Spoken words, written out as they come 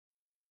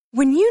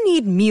When you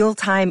need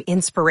mealtime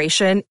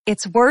inspiration,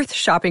 it's worth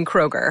shopping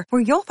Kroger,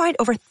 where you'll find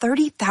over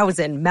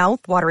 30,000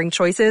 mouth-watering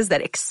choices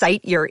that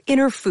excite your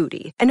inner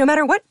foodie. And no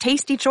matter what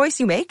tasty choice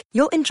you make,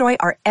 you'll enjoy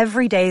our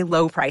everyday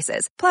low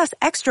prices, plus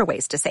extra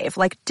ways to save,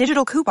 like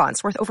digital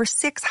coupons worth over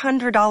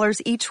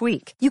 $600 each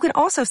week. You can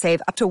also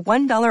save up to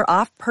 $1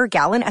 off per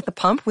gallon at the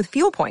pump with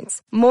fuel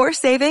points. More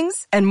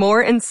savings and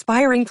more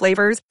inspiring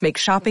flavors make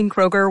shopping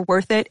Kroger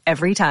worth it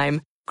every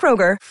time.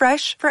 Kroger,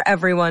 fresh for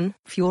everyone.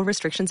 Fuel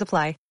restrictions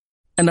apply.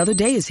 Another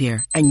day is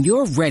here, and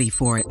you're ready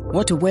for it.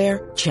 What to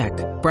wear? Check.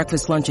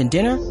 Breakfast, lunch, and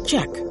dinner?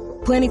 Check.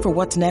 Planning for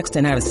what's next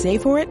and how to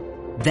save for it?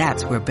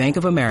 That's where Bank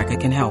of America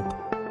can help.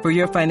 For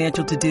your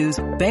financial to-dos,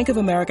 Bank of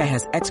America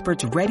has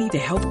experts ready to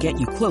help get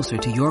you closer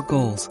to your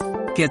goals.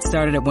 Get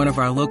started at one of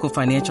our local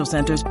financial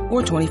centers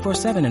or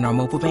 24/7 in our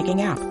mobile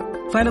banking app.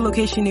 Find a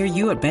location near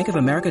you at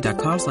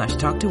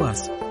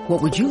bankofamerica.com/talktous.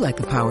 What would you like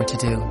the power to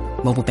do?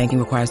 Mobile banking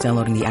requires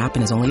downloading the app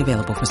and is only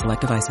available for select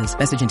devices.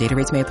 Message and data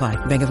rates may apply.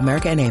 Bank of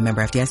America N.A.,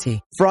 member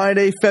FDIC.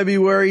 Friday,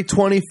 February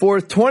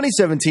 24th,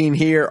 2017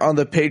 here on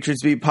the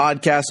Patriots Beat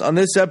podcast. On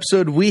this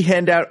episode, we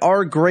hand out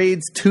our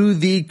grades to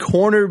the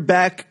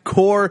cornerback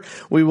core.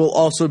 We will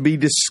also be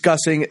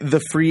discussing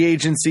the free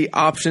agency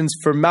options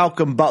for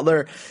Malcolm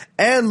Butler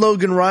and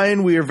Logan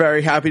Ryan. We are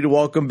very happy to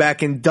welcome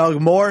back in Doug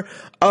Moore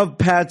of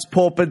Pat's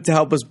Pulpit to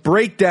help us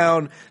break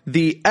down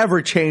the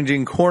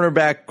ever-changing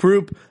cornerback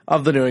group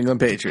of the New England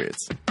Patriots.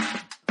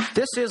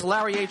 This is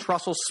Larry H.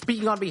 Russell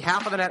speaking on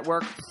behalf of the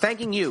network,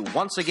 thanking you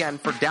once again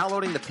for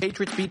downloading the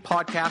Patriots Beat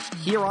podcast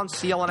here on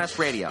CLNS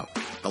Radio,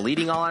 the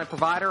leading online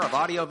provider of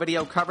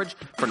audio-video coverage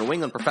for New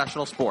England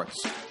professional sports.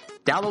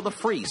 Download the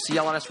free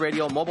CLNS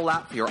Radio mobile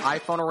app for your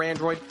iPhone or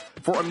Android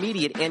for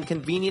immediate and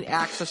convenient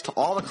access to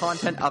all the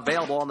content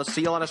available on the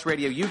CLNS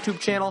Radio YouTube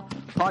channel,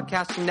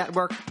 podcasting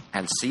network,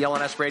 and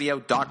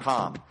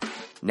clnsradio.com.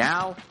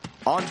 Now,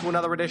 on to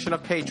another edition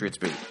of Patriots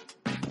Beat.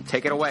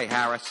 Take it away,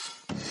 Harris.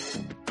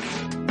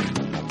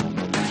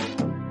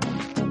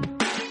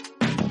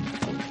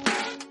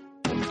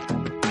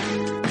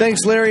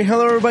 Thanks, Larry.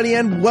 Hello, everybody,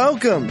 and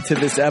welcome to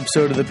this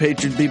episode of the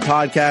Patriots Beat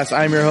podcast.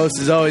 I'm your host,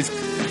 as always,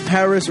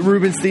 Harris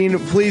Rubenstein.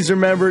 Please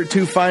remember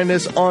to find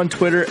us on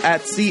Twitter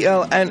at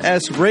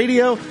CLNS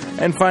Radio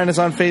and find us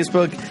on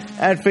Facebook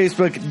at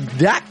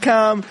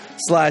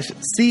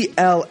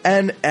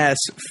facebook.com/CLNS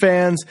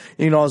fans.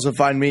 You can also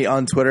find me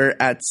on Twitter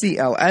at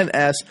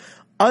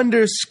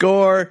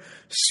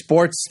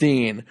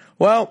CLNS_Sportstein.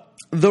 Well,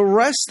 the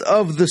rest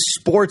of the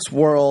sports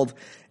world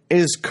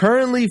is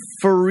currently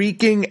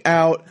freaking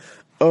out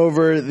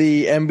over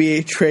the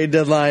NBA trade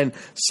deadline.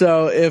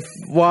 So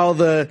while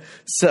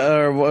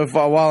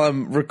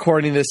I'm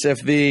recording this,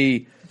 if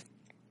the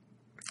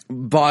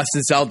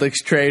Boston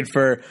Celtics trade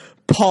for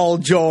Paul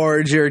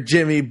George or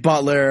Jimmy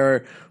Butler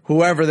or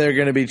whoever they're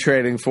going to be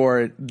trading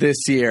for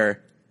this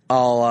year,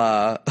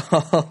 I'll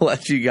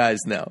let you guys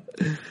know.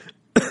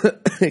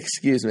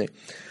 Excuse me.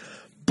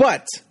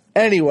 But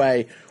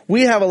anyway,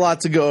 we have a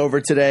lot to go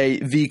over today.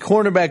 The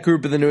cornerback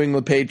group of the New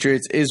England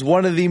Patriots is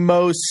one of the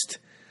most,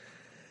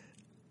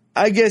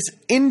 I guess,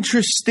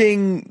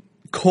 interesting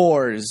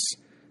cores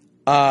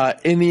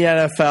in the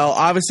NFL.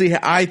 Obviously,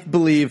 I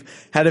believe,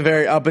 had a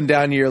very up and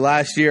down year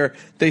last year.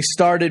 They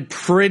started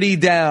pretty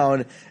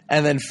down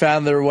and then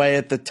found their way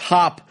at the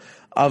top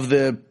of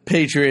the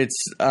Patriots,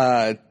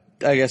 I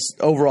guess,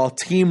 overall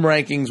team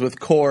rankings with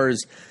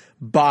cores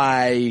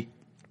by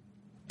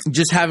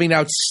just having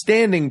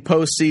outstanding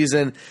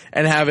postseason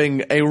and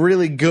having a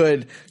really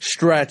good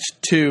stretch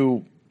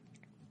to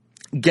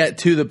get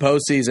to the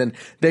postseason.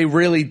 They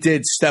really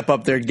did step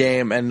up their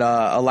game and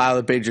allow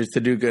the Patriots to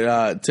do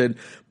good, to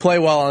play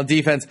well on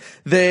defense.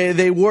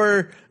 They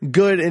were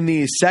good in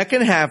the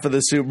second half of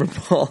the Super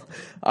Bowl.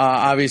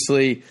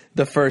 Obviously,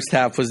 the first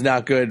half was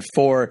not good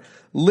for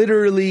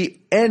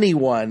literally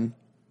anyone,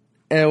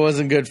 and it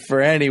wasn't good for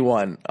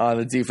anyone on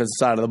the defensive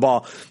side of the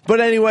ball. But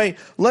anyway,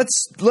 we're also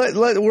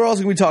going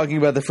to be talking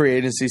about the free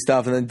agency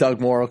stuff, and then Doug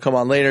Moore will come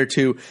on later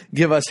to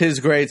give us his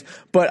grades.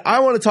 But I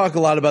want to talk a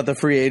lot about the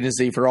free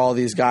agency for all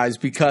these guys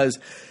because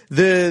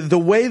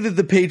the way that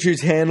the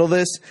Patriots handle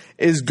this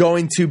is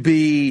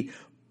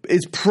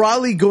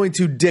probably going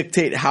to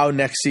dictate how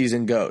next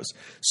season goes.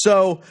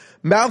 So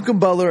Malcolm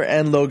Butler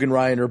and Logan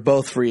Ryan are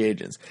both free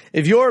agents.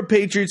 If you're a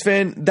Patriots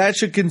fan, that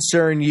should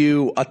concern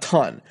you a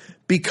ton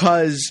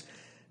because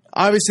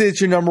obviously it's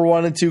your number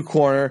 1 and 2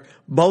 corner.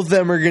 Both of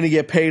them are going to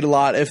get paid a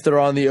lot if they're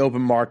on the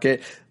open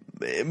market.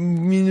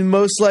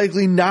 Most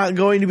likely not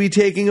going to be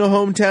taking a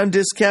hometown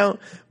discount,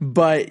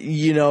 but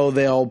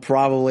they'll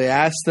probably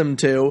ask them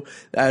to,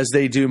 as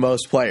they do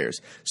most players.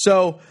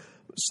 So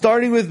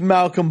starting with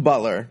Malcolm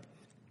Butler.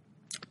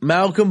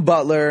 Malcolm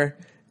Butler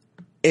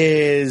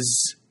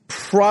is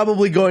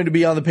probably going to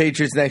be on the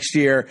Patriots next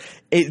year.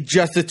 It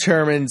just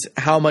determines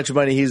how much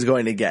money he's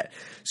going to get.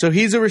 So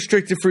he's a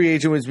restricted free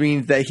agent, which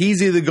means that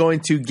he's either going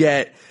to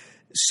get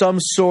some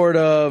sort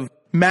of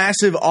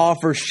massive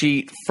offer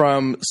sheet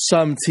from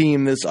some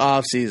team this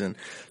offseason.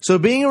 So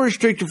being a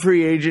restricted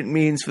free agent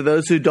means, for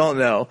those who don't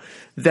know,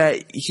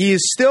 that he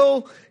is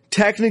still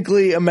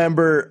technically a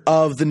member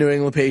of the New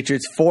England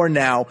Patriots for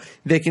now.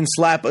 They can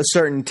slap a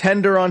certain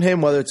tender on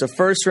him, whether it's a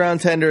first-round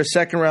tender, a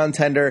second-round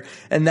tender,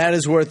 and that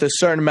is worth a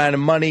certain amount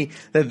of money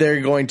that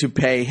they're going to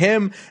pay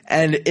him.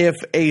 And if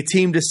a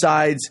team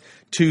decides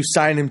to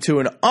sign him to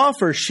an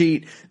offer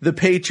sheet, the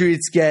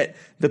Patriots get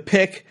the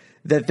pick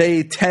that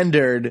they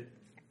tendered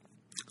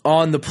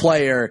on the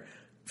player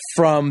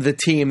from the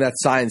team that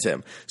signs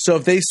him. So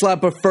if they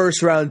slap a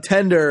first-round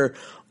tender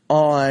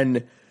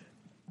on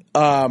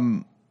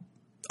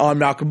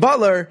Malcolm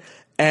Butler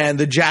and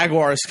the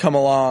Jaguars come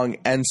along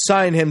and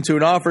sign him to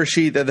an offer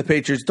sheet that the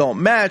Patriots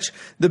don't match,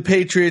 the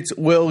Patriots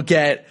will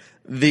get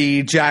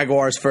the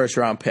Jaguars'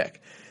 first-round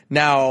pick.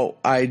 Now,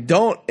 I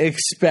don't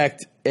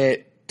expect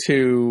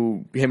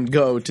him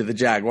go to the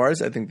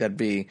Jaguars. I think that'd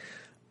be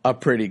a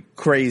pretty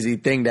crazy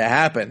thing to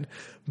happen.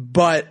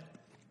 But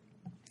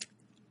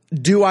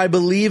do I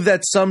believe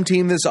that some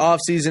team this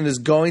offseason is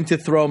going to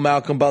throw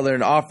Malcolm Butler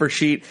an offer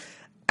sheet?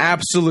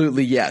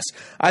 Absolutely, yes.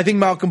 I think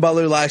Malcolm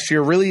Butler last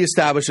year really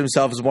established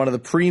himself as one of the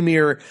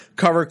premier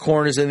cover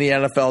corners in the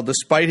NFL,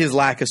 despite his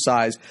lack of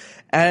size.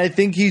 And I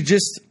think I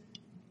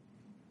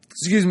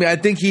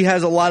think he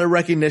has a lot of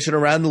recognition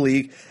around the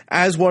league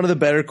as one of the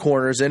better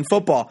corners in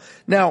football.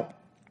 Now,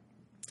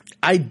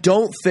 I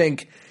don't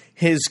think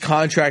his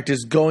contract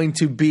is going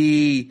to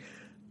be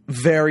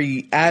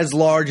as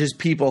large as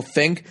people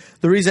think.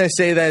 The reason I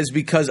say that is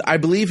because I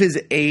believe his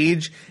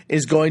age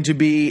is going to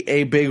be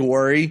a big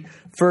worry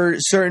for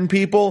certain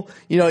people.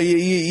 You know,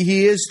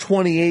 he is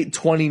 28,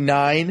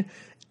 29,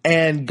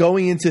 and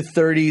going into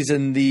 30s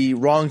and the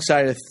wrong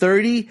side of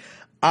 30,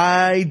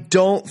 I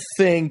don't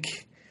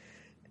think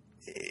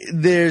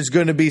there's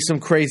going to be some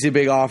crazy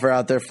big offer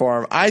out there for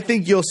him. I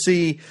think you'll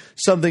see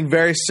something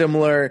very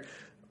similar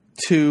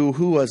to,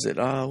 who was it?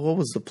 What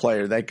was the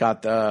player that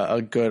got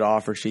a good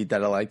offer sheet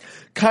that I liked?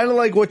 Kind of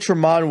like what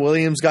Tramon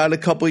Williams got a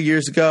couple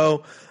years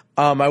ago.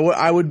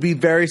 I would be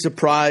very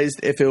surprised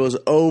if he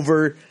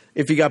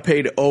got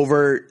paid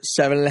over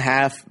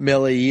 $7.5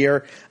 million a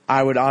year.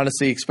 I would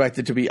honestly expect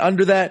it to be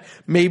under that.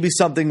 Maybe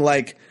something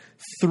like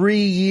 3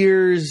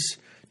 years,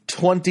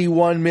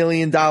 $21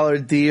 million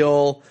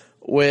deal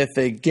with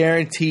a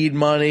guaranteed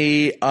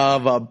money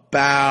of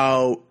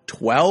about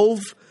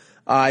 12.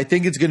 I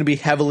think it's going to be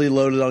heavily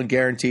loaded on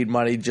guaranteed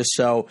money just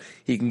so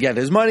he can get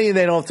his money and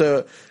they don't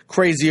have to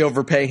crazy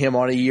overpay him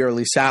on a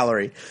yearly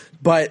salary.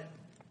 But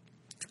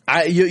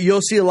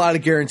you'll see a lot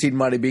of guaranteed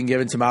money being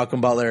given to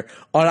Malcolm Butler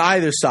on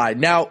either side.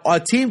 Now,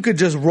 a team could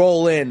just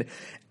roll in,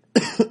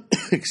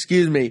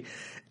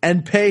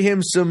 and pay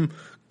him some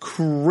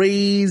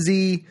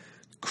crazy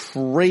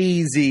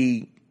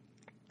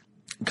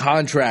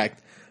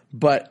contract,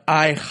 but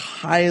I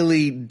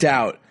highly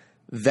doubt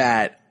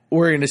that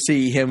we're going to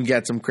see him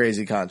get some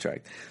crazy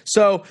contract.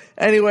 So,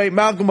 anyway,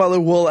 Malcolm Butler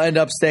will end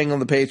up staying on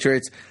the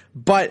Patriots,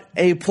 but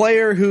a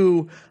player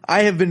who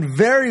I have been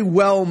very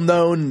well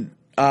known,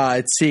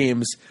 it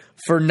seems,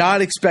 for not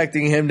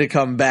expecting him to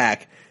come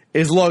back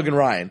is Logan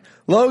Ryan.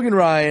 Logan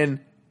Ryan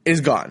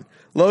is gone.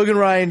 Logan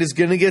Ryan is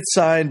going to get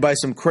signed by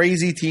some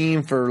crazy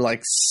team for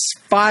like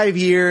 5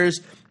 years,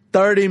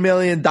 $30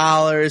 million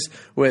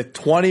with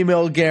 $20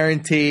 million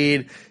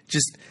guaranteed.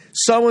 Just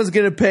someone's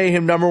going to pay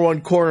him number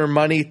one corner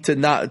money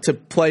to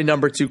play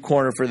number two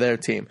corner for their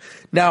team.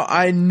 Now,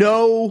 I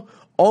know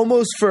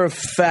almost for a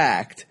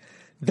fact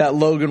that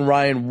Logan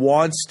Ryan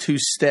wants to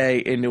stay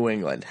in New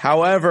England.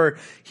 However,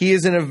 he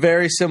is in a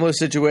very similar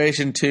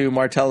situation to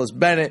Martellus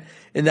Bennett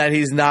in that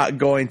he's not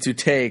going to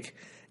take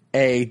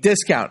a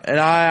discount. And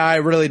I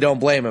really don't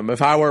blame him.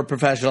 If I were a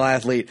professional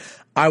athlete,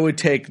 I would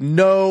take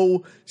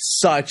no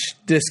such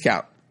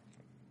discount.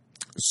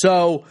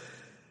 So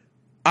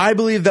I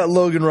believe that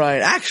Logan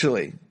Ryan,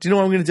 actually, do you know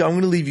what I'm going to do? I'm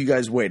going to leave you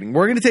guys waiting.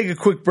 We're going to take a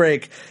quick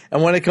break,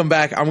 and when I come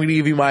back, I'm going to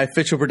give you my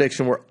official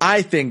prediction where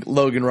I think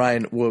Logan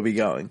Ryan will be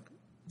going.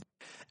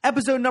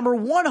 Episode number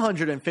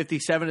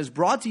 157 is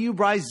brought to you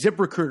by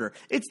ZipRecruiter.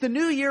 It's the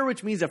new year,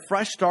 which means a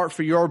fresh start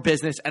for your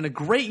business, and a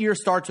great year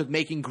starts with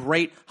making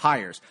great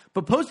hires.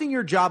 But posting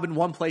your job in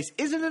one place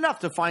isn't enough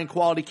to find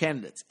quality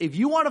candidates. If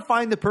you want to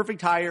find the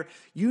perfect hire,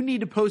 you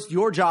need to post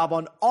your job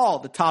on all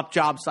the top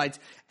job sites,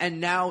 and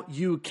now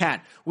you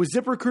can. With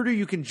ZipRecruiter,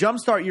 you can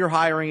jumpstart your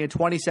hiring in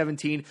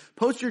 2017.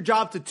 Post your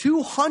job to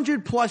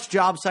 200 plus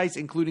job sites,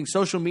 including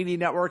social media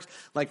networks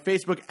like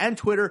Facebook and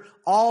Twitter,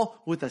 all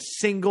with a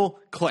single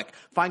click.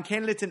 Find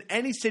candidates in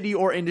any city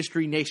or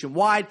industry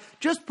nationwide.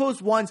 Just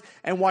post once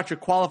and watch your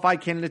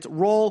qualified candidates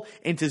roll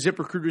into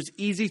ZipRecruiter's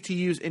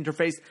easy-to-use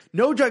interface.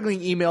 No juggling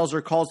emails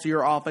or calls to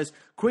your office.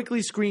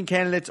 Quickly screen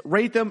candidates,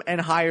 rate them,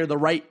 and hire the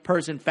right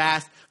person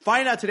fast.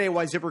 Find out today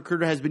why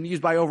ZipRecruiter has been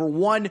used by over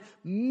 1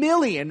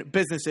 million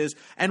businesses.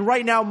 And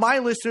right now, my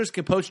listeners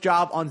can post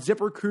job on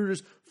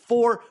ZipRecruiters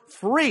for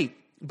free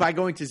by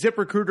going to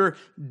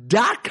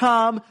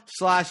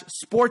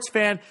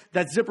ZipRecruiter.com/sportsfan.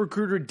 That's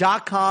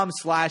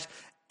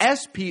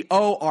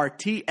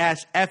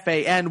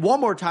ZipRecruiter.com/SPORTSFAN. One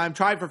more time,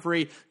 try it for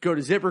free. Go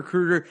to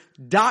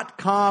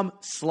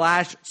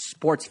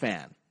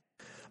ZipRecruiter.com/sportsfan.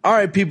 All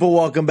right, people,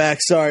 welcome back.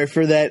 Sorry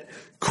for that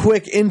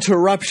quick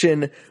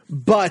interruption,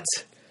 but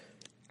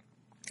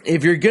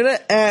if you're going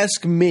to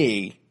ask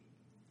me,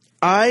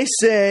 I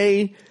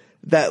say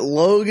that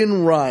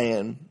Logan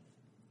Ryan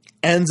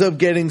ends up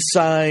getting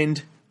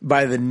signed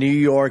by the New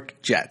York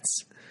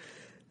Jets.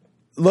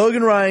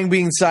 Logan Ryan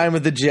being signed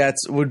with the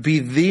Jets would be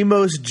the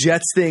most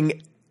Jets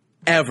thing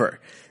ever.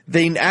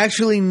 They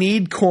actually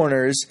need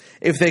corners.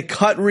 If they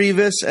cut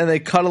Revis and they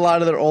cut a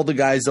lot of their older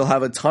guys, they'll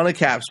have a ton of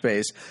cap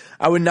space.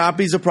 I would not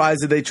be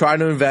surprised if they try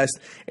to invest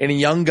in a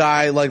young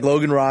guy like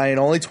Logan Ryan,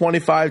 only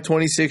 25,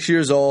 26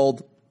 years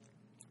old,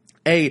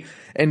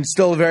 and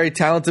still a very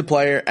talented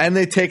player, and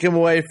they take him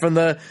away from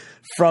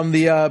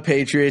the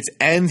Patriots,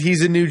 and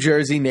he's a New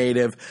Jersey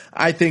native.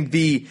 I think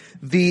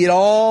it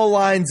all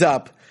lines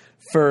up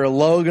for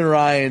Logan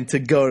Ryan to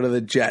go to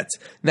the Jets.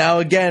 Now,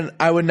 again,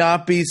 I would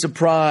not be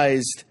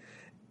surprised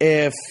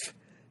if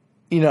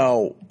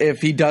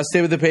he does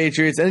stay with the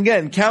Patriots. And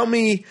again, count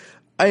me,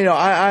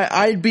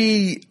 I'd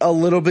be a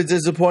little bit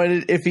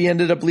disappointed if he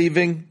ended up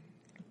leaving.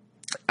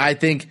 I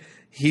think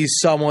he's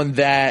someone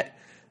that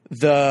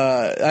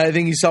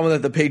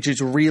the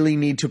Patriots really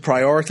need to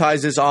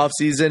prioritize this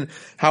offseason.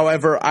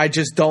 However, I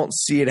just don't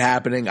see it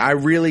happening. I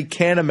really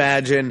can't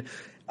imagine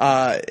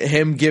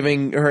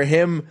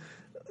him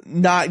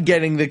not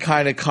getting the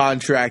kind of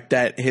contract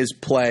that his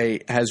play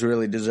has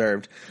really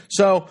deserved.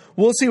 So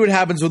we'll see what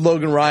happens with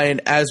Logan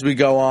Ryan as we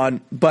go on.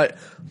 But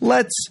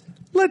let's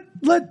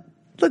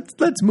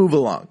move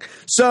along.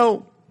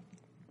 So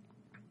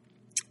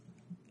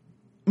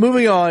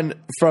moving on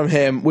from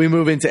him, we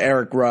move into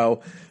Eric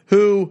Rowe,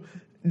 who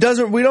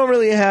we don't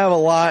really have a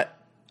lot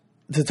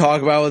to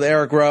talk about with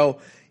Eric Rowe.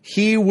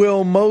 He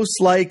will most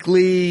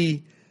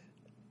likely,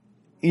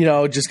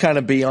 just kind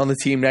of be on the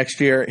team next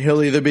year.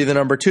 He'll either be the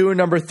number 2 or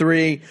number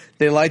 3.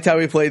 They liked how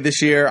he played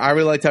this year. I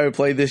really liked how he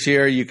played this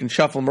year. You can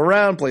shuffle him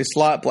around, play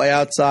slot, play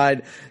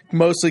outside.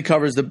 Mostly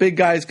covers the big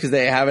guys because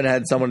they haven't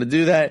had someone to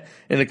do that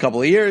in a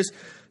couple of years.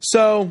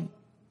 So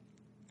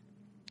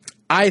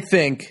I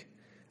think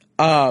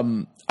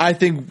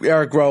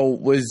Eric Rowe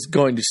was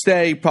going to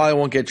stay. Probably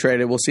won't get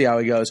traded. We'll see how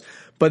he goes.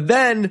 But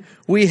then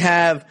we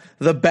have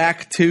the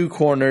back 2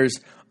 corners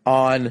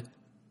on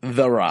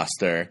the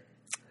roster.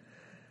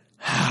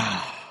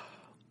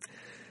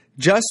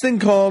 Justin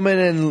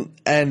Coleman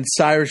and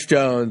Cyrus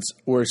Jones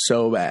were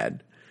so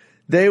bad.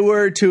 They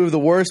were 2 of the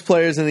worst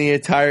players in the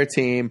entire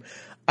team.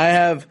 I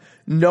have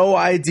no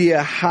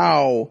idea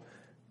how.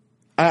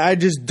 I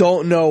just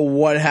don't know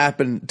what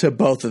happened to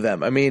both of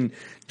them. I mean,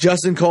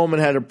 Justin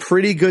Coleman had a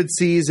pretty good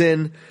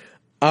season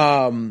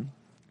last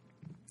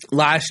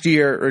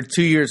year or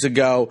 2 years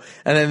ago,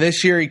 and then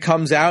this year he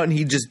comes out and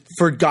he just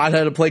forgot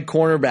how to play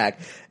cornerback.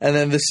 And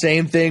then the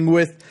same thing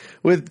with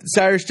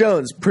Cyrus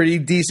Jones. Pretty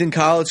decent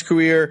college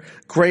career,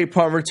 great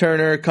punt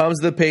returner, comes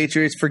to the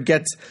Patriots,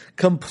 forgets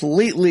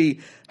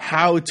completely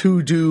how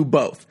to do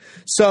both.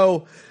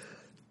 So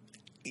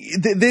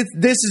this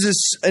is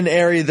just an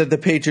area that the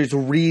Patriots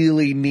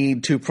really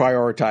need to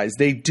prioritize.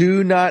 They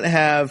do not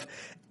have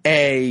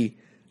a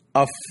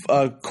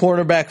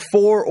cornerback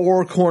 4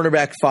 or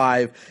cornerback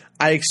 5.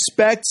 I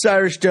expect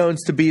Cyrus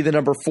Jones to be the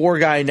number 4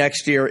 guy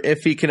next year if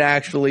he can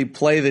actually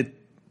play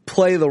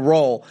the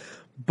role,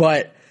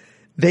 but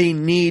they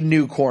need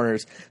new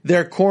corners.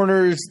 Their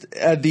corners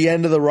at the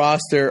end of the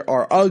roster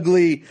are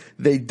ugly.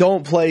 They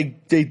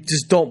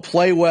just don't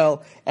play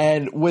well.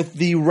 And with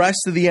the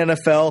rest of the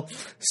NFL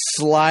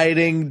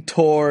sliding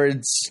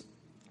towards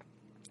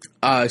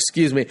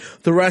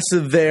the rest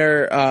of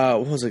their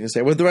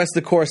with the rest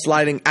of the core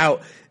sliding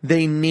out,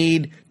 they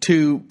need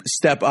to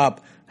step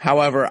up.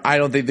 However, I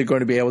don't think they're going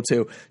to be able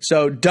to.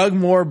 So Doug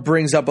Moore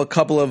brings up a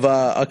couple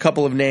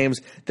of names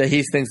that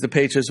he thinks the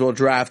Patriots will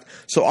draft.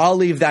 So I'll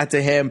leave that to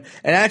him.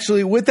 And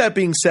actually, with that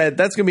being said,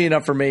 that's going to be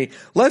enough for me.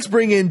 Let's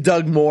bring in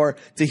Doug Moore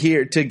to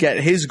get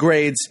his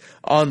grades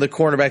on the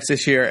cornerbacks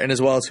this year, and as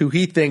well as who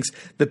he thinks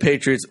the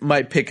Patriots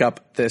might pick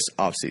up this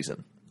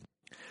offseason.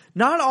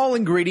 Not all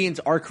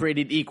ingredients are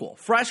created equal.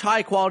 Fresh,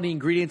 high-quality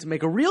ingredients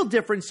make a real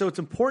difference, so it's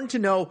important to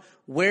know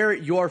where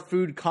your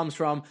food comes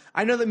from.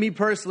 I know that me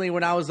personally,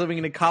 when I was living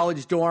in a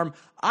college dorm,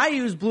 I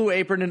used Blue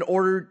Apron in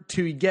order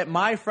to get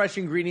my fresh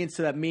ingredients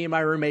so that me and my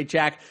roommate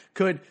Jack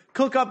could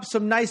cook up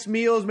some nice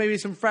meals, maybe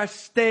some fresh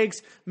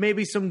steaks,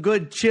 maybe some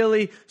good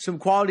chili, some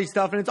quality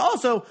stuff. And it's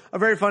also a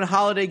very fun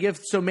holiday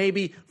gift, so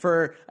maybe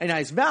for a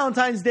nice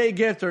Valentine's Day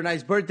gift or a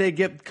nice birthday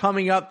gift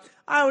coming up,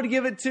 I wouldn't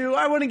give it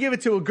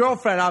to a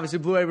girlfriend. Obviously,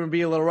 Blue Apron would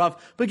be a little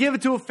rough, but give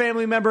it to a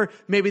family member.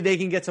 Maybe they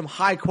can get some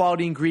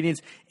high-quality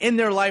ingredients in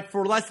their life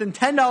for less than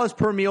 $10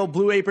 per meal.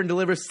 Blue Apron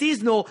delivers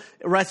seasonal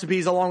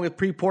recipes along with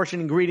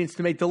pre-portioned ingredients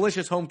to make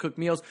delicious home-cooked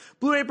meals.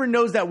 Blue Apron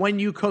knows that when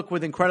you cook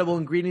with incredible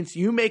ingredients,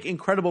 you make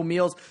incredible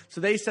meals,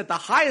 so they set the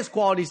highest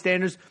quality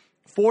standards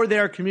for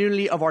their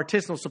community of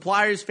artisanal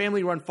suppliers,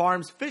 family-run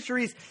farms,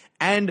 fisheries,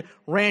 and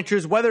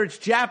ranchers. Whether it's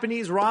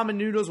Japanese ramen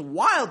noodles,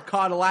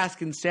 wild-caught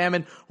Alaskan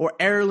salmon, or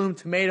heirloom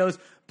tomatoes,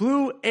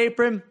 Blue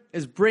Apron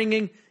is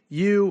bringing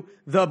you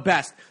the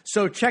best.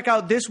 So check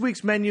out this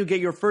week's menu. Get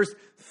your first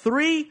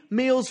 3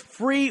 meals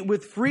free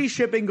with free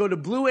shipping. Go to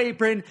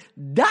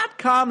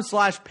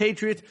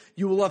blueapron.com/Patriots.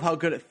 You will love how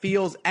good it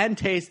feels and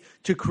tastes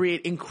to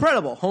create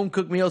incredible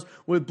home-cooked meals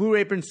with Blue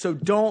Apron. So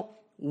don't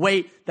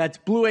wait. That's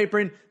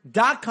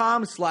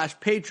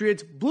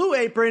blueapron.com/Patriots. Blue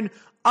Apron,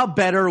 a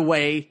better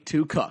way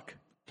to cook.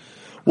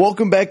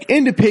 Welcome back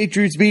into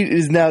Patriots Beat. It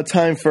is now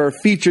time for our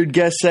featured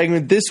guest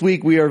segment. This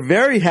week, we are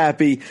very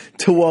happy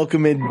to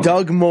welcome in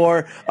Doug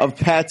Moore of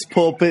Pat's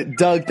Pulpit.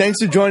 Doug,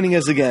 thanks for joining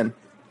us again.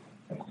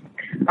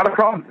 Not a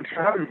problem. Thanks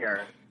for having me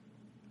here.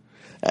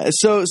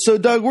 So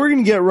Doug, we're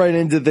going to get right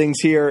into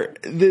things here.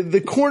 The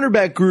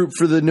cornerback group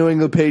for the New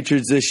England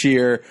Patriots this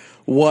year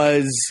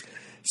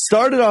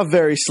started off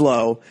very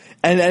slow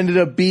and ended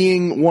up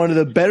being one of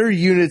the better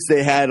units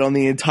they had on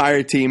the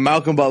entire team.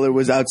 Malcolm Butler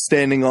was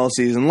outstanding all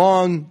season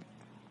long.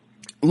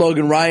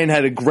 Logan Ryan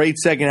had a great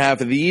second half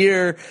of the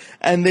year,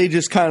 and they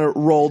just kind of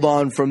rolled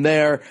on from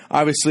there.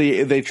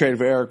 Obviously, they traded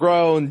for Eric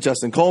Rowe, and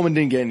Justin Coleman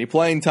didn't get any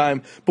playing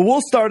time. But we'll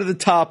start at the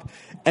top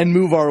and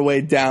move our way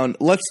down.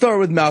 Let's start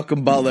with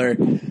Malcolm Butler.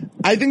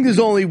 I think there's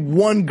only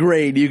one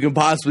grade you can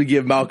possibly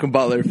give Malcolm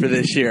Butler for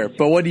this year,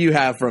 but what do you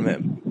have from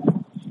him?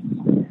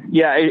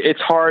 Yeah,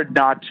 it's hard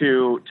not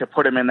to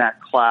put him in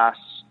that class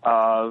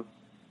of,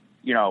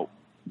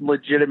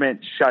 legitimate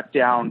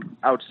shutdown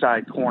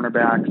outside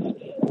cornerbacks.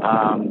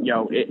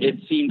 It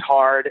seemed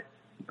hard.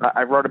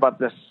 I wrote about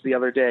this the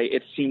other day.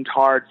 It seemed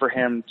hard for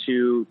him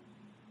to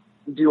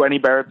do any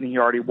better than he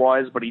already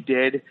was, but he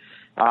did.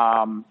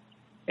 And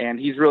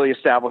he's really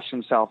established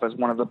himself as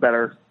one of the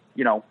better,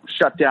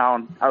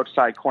 shutdown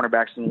outside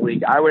cornerbacks in the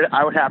league. I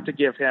would have to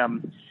give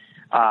him,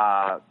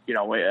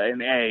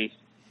 an A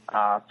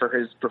for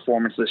his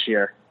performance this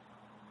year.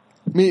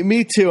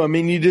 Me too. I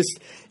mean,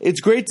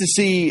 it's great to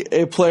see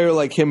a player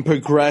like him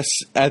progress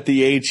at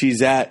the age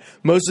he's at.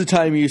 Most of the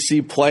time you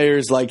see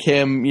players like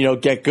him,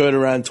 get good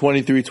around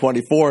 23,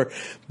 24,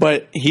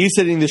 but he's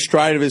hitting the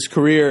stride of his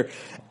career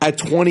at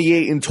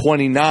 28 and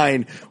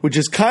 29, which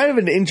is kind of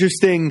an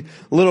interesting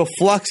little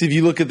flux if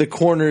you look at the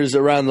corners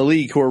around the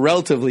league who are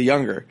relatively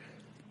younger.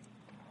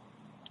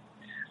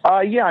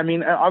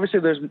 Obviously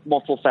there's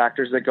multiple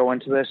factors that go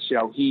into this.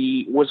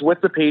 He was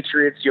with the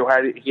Patriots.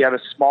 He had a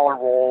smaller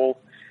role.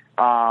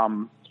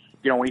 When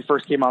he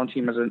first came on the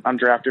team as an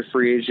undrafted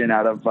free agent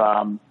out of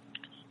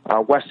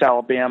West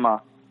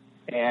Alabama.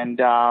 And,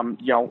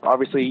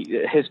 obviously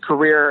his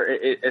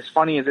career, as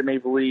funny as it may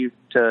believe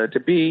to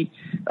be,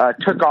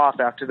 took off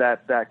after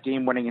that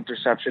game-winning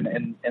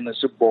interception in the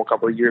Super Bowl a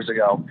couple of years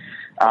ago.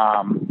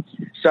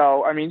 He's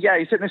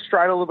hitting his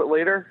stride a little bit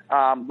later.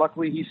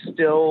 Luckily, he's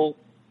still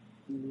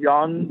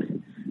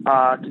young,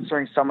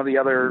 considering some of the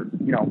other,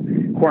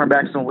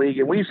 cornerbacks in the league.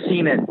 And we've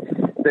seen it.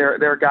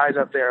 There are guys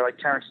up there like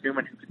Terrence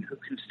Newman who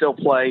can still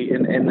play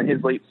in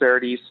his late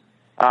 30s.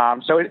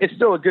 So it's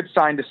still a good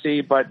sign to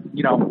see, but,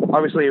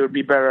 obviously it would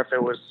be better if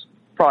it was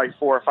probably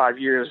 4 or 5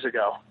 years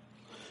ago.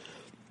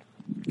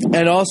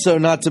 And also,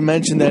 not to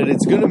mention that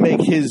it's going to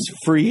make his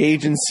free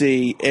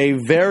agency a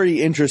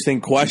very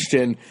interesting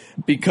question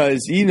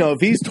because, if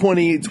he's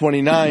 28,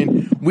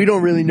 29, we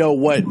don't really know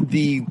what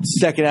the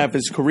second half of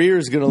his career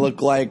is going to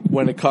look like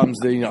when it comes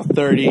to,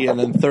 30 and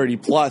then 30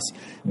 plus.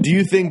 Do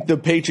you think the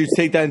Patriots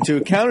take that into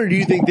account, or do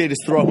you think they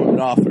just throw him an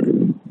offer?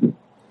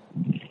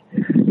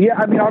 Yeah,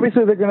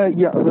 obviously they're going to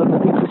be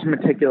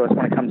meticulous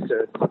when it comes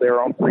to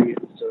their own free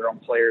agents, to their own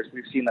players.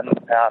 We've seen them in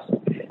the past,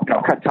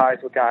 cut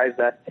ties with guys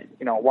that,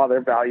 while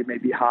their value may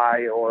be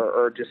high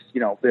or just,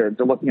 they're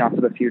looking out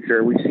for the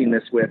future. We've seen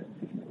this with,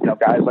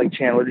 guys like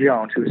Chandler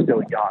Jones, who's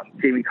still young,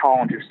 Jamie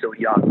Collins, who's still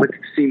young,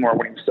 Richard Seymour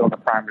when he was still in the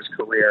prime of his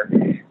career,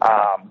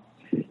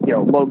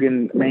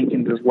 Logan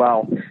Mankins as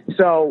well.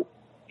 So,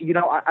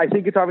 I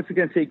think it's obviously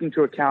going to take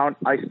into account.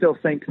 I still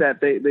think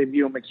that they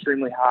view him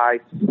extremely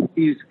high.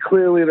 He's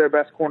clearly their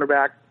best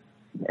cornerback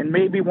and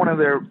maybe one of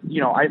their,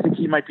 I think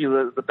he might be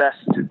the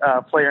best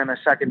player in their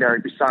secondary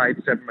besides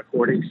Devin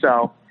McCourty.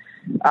 So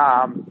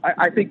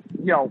I think,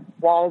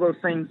 while those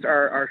things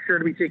are sure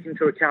to be taken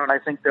into account, I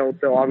think they'll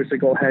obviously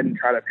go ahead and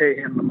try to pay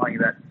him the money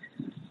that,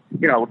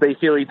 they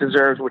feel he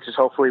deserves, which is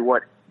hopefully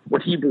what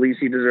he believes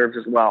he deserves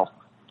as well.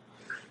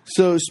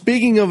 So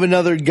speaking of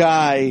another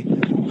guy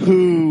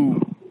who,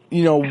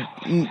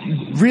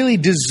 really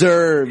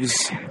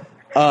deserves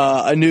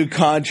a new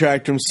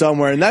contract from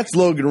somewhere, and that's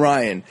Logan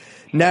Ryan.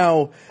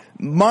 Now,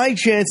 my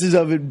chances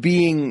of it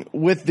being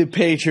with the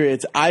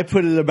Patriots, I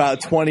put it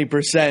about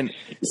 20%,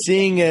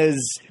 seeing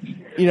as,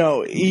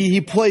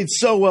 he played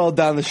so well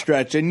down the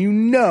stretch, and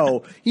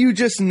you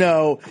just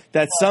know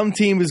that some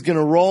team is going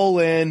to roll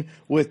in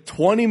with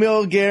 $20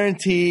 million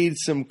guaranteed,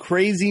 some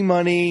crazy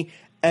money,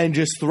 and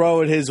just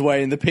throw it his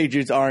way, and the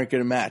Patriots aren't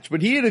going to match.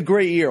 But he had a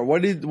great year.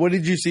 What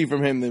did you see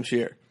from him this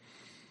year?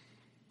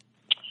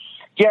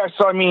 Yeah,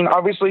 so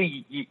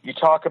obviously you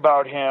talk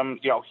about him.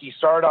 He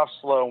started off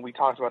slow, and we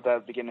talked about that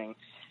at the beginning.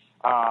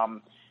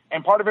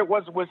 And part of it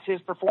was his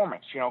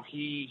performance.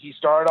 He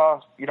started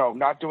off,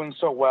 not doing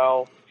so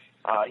well.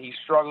 He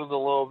struggled a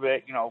little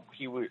bit.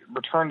 He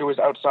returned to his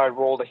outside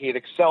role that he had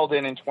excelled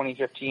in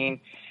 2015,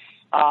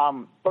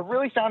 but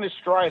really found his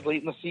stride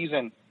late in the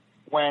season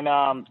when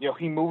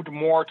he moved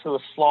more to the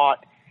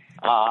slot,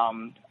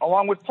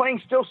 along with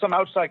playing still some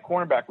outside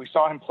cornerback. We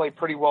saw him play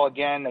pretty well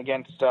again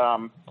against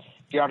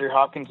DeAndre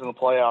Hopkins in the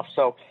playoffs.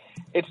 So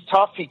it's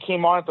tough. He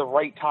came on at the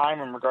right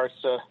time in regards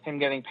to him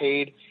getting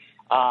paid.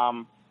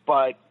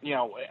 But,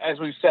 as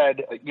we've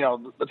said,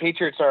 the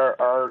Patriots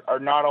are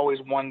not always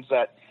ones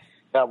that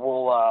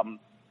will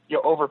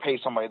overpay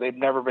somebody. They've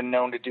never been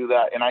known to do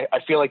that. And I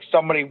feel like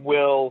somebody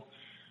will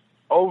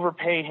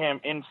overpay him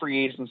in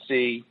free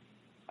agency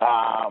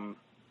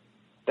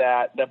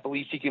that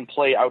believes he can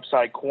play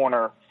outside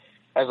corner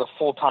as a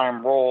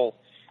full-time role.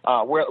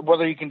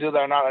 Whether he can do that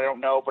or not, I don't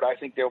know, but I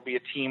think there'll be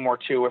a team or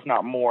two, if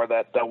not more,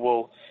 that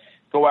will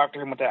go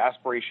after him with that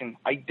aspiration.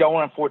 I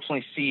don't,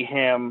 unfortunately, see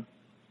him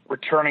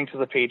returning to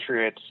the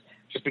Patriots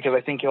just because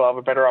I think he'll have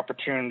a better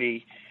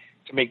opportunity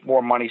to make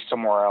more money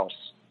somewhere else.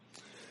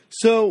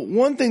 So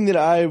one thing that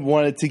I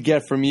wanted to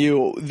get from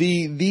you,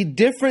 the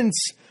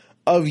difference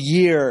of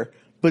year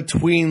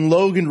between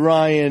Logan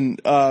Ryan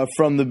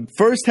from the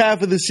first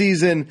half of the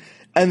season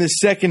and the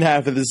second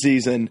half of the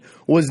season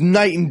was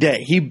night and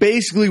day. He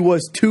basically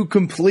was two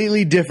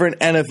completely different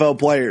NFL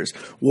players.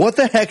 What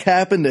the heck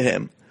happened to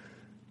him?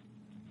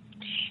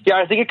 Yeah,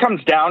 I think it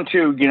comes down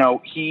to,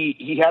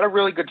 he had a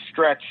really good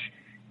stretch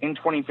in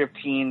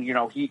 2015.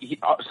 He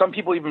some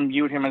people even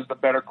viewed him as the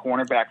better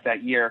cornerback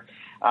that year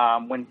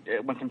when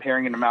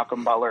comparing him to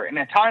Malcolm Butler. And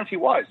at times he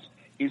was.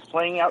 He was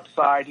playing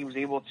outside. He was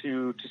able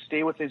to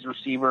stay with his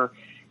receiver.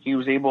 He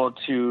was able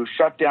to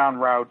shut down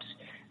routes.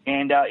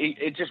 And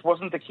it just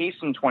wasn't the case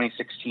in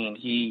 2016.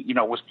 He,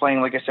 was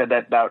playing, like I said,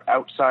 that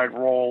outside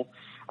role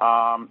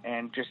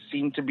and just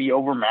seemed to be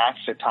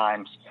overmatched at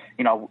times.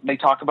 They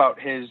talk about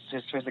his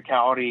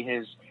physicality,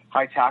 his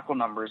high tackle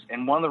numbers.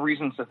 And one of the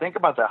reasons to think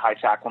about that high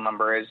tackle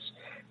number is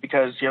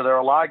because, there are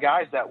a lot of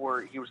guys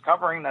he was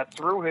covering that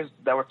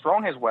were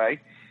thrown his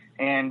way,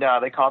 and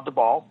they caught the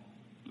ball,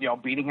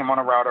 beating him on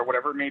a route or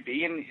whatever it may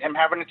be, and him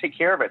having to take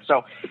care of it.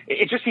 So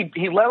it just,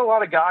 he let a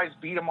lot of guys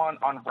beat him on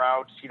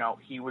routes.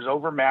 He was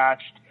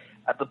overmatched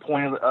at the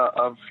point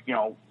of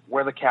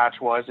where the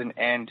catch was.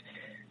 And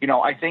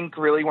I think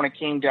really when it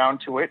came down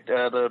to it,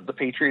 the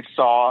Patriots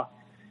saw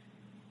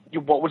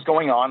what was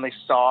going on. They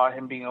saw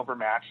him being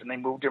overmatched, and they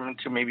moved him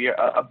into maybe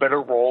a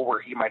better role where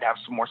he might have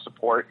some more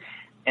support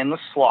in the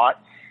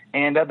slot.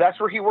 And that's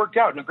where he worked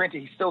out. Now,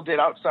 granted, he still did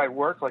outside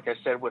work, like I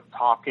said, with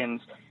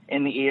Hopkins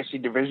in the AFC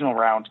divisional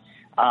round.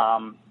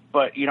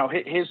 But,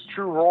 his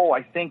true role,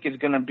 I think, is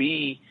going to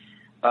be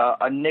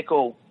a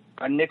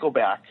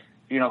nickelback,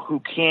 who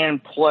can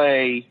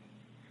play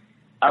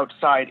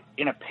outside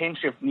in a pinch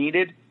if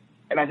needed.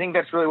 And I think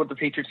that's really what the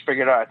Patriots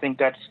figured out. I think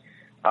that's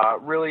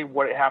really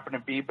what it happened to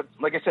be. But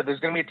like I said, there's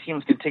going to be a team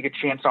that's going to take a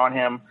chance on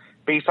him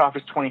based off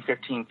his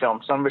 2015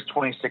 film, some of his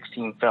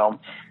 2016 film,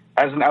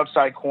 as an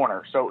outside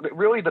corner. So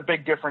really the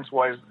big difference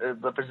was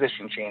the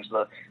position change,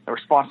 the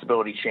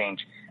responsibility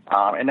change.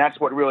 And that's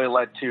what really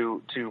led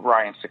to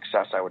Ryan's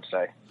success, I would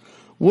say.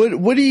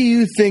 What do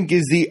you think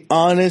is the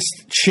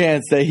honest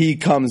chance that he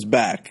comes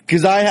back?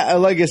 Because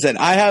like I said,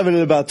 I have it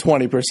at about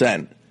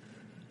 20%.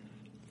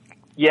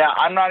 Yeah,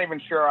 I'm not even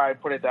sure I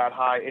put it that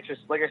high. It's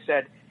just, like I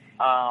said,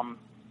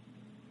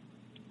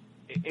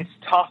 it's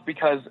tough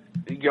because,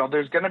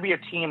 there's going to be a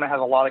team that has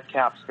a lot of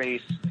cap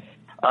space,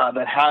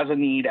 that has a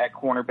need at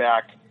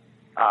cornerback,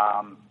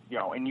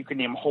 and you can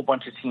name a whole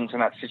bunch of teams in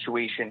that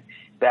situation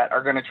that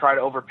are going to try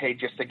to overpay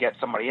just to get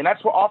somebody. And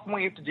that's what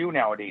you have to do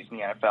nowadays in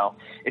the NFL.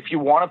 If you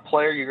want a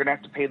player, you're going to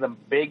have to pay them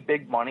big,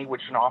 big money,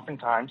 which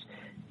oftentimes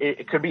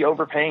it could be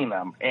overpaying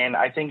them. And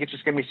I think it's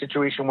just going to be a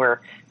situation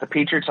where the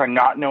Patriots are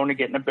not known to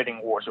get in a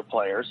bidding wars with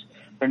players.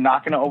 They're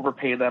not going to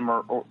overpay them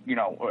or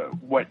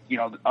what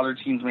other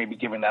teams may be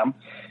giving them.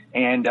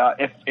 And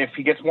if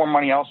he gets more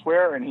money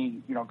elsewhere and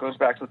he goes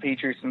back to the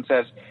Patriots and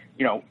says,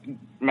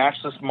 match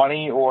this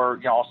money or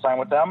I'll sign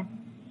with them,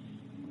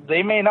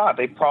 they may not.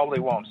 They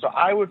probably won't. So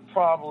I would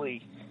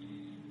probably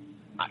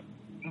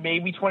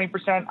maybe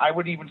 20%. I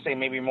would even say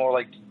maybe more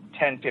like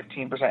 10,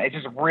 15%. It's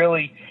just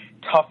really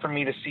tough for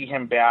me to see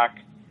him back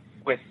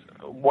with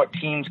what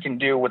teams can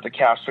do with the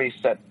cap space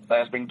that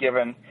has been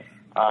given,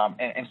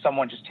 and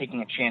someone just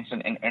taking a chance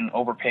and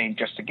overpaying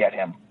just to get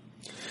him.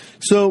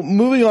 So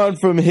moving on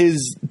from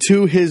his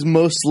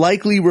most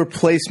likely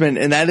replacement,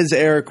 and that is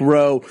Eric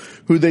Rowe,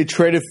 who they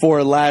traded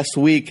for last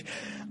week.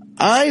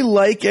 I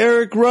like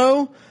Eric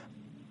Rowe.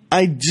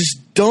 I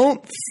just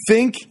don't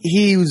think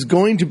he was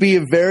going to be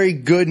a very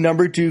good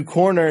number 2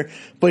 corner,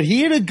 but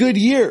he had a good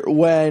year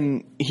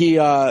when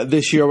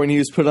this year when he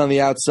was put on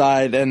the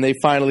outside and they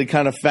finally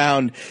kind of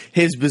found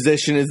his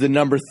position as the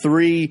number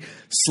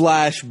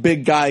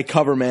 3/big guy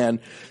cover man.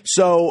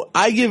 So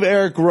I give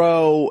Eric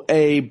Rowe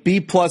a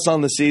B+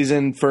 on the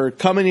season for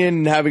coming in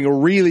and having a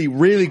really,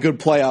 really good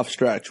playoff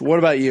stretch. What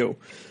about you?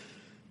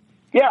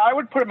 Yeah, I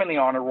would put him in the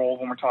honor roll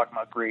when we're talking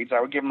about grades.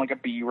 I would give him like a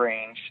B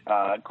range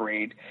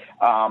grade.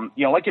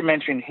 Like you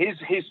mentioned,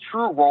 his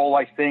true role,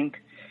 I think,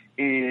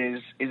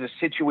 is a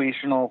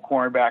situational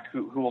cornerback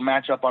who will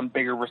match up on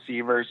bigger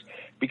receivers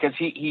because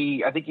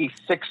I think he's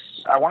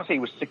I want to say he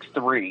was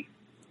 6'3",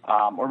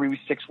 or maybe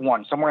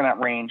 6'1", somewhere in that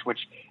range,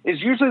 which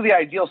is usually the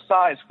ideal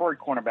size for a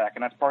cornerback,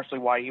 and that's partially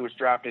why he was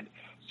drafted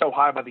so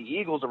high by the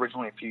Eagles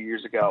originally a few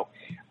years ago.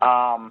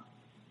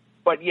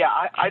 But yeah,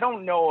 I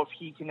don't know if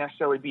he can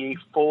necessarily be a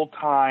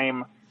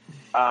full-time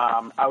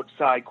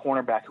outside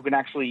cornerback who can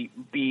actually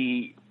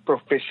be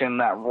proficient in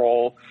that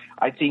role.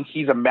 I think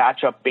he's a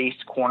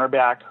matchup-based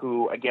cornerback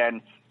who,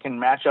 again, can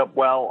match up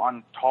well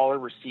on taller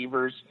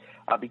receivers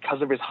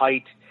because of his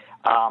height.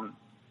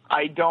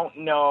 I don't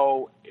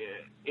know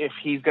if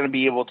he's going to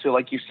be able to,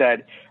 like you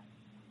said,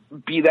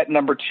 be that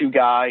number 2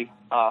 guy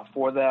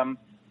for them.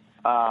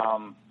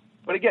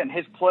 But again,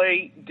 his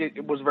play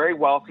was very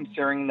well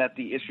considering that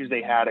the issues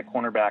they had at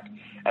cornerback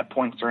at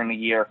points during the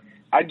year.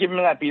 I'd give him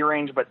that B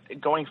range, but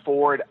going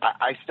forward,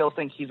 I still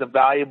think he's a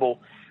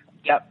valuable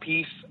depth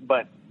piece,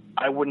 but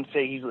I wouldn't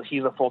say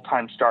he's a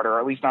full-time starter, or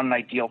at least not an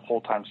ideal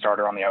full-time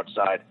starter on the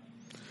outside.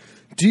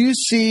 Do you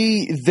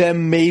see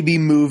them maybe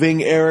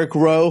moving Eric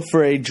Rowe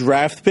for a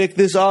draft pick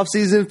this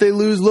offseason if they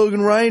lose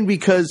Logan Ryan?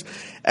 Because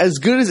as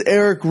good as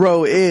Eric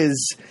Rowe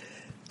is,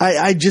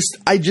 I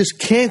just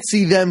can't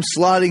see them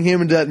slotting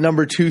him into that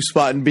number 2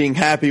 spot and being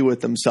happy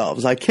with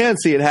themselves. I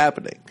can't see it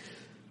happening.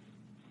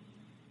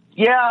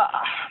 Yeah,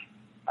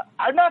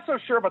 I'm not so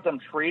sure about them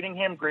trading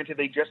him. Granted,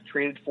 they just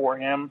traded for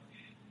him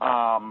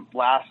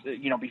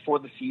before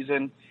the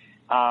season.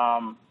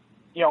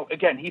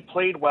 Again, he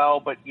played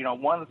well, but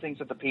one of the things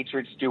that the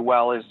Patriots do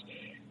well is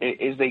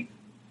they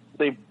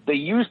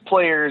use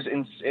players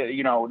and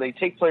they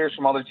take players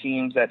from other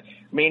teams that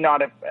may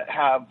not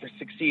have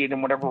succeeded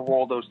in whatever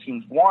role those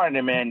teams wanted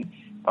him in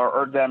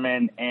or them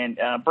in, and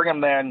bring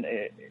them then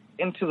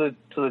into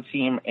the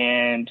team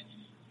and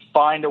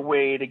find a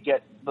way to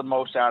get the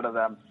most out of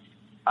them.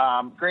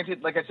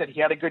 Granted, like I said, he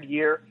had a good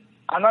year.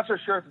 I'm not so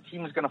sure if the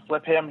team is going to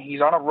flip him.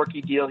 He's on a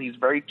rookie deal. He's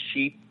very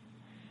cheap,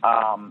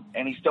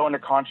 and he's still under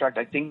contract,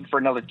 I think, for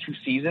another 2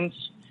 seasons.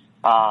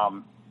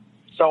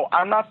 So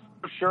I'm not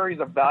sure he's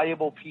a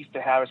valuable piece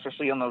to have,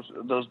 especially on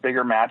those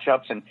bigger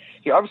matchups. And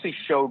he obviously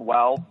showed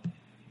well.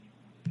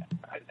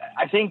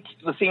 I think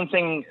the same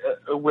thing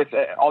with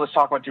all this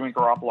talk about Jimmy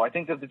Garoppolo. I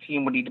think that the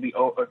team would need to be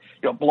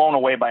blown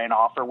away by an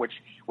offer, which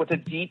with a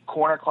deep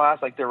corner class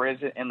like there is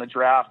in the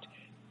draft,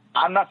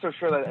 I'm not so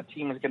sure that a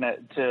team is going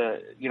to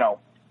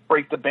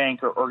break the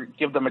bank or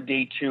give them a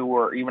day 2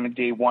 or even a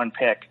day 1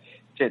 pick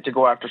to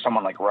go after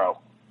someone like Rowe.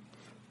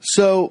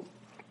 So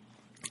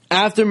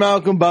after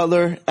Malcolm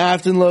Butler,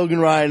 after Logan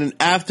Ryan, and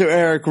after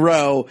Eric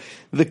Rowe,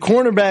 the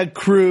cornerback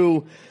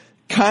crew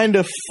kind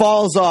of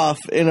falls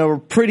off in a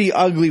pretty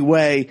ugly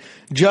way.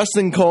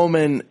 Justin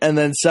Coleman and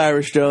then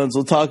Cyrus Jones.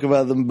 We'll talk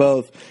about them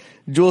both.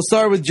 We'll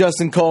start with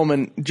Justin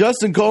Coleman.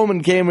 Justin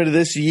Coleman came into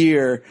this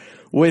year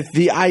with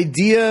the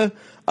idea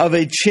of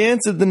a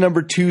chance at the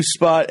number 2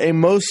 spot, a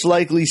most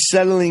likely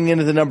settling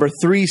into the number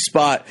 3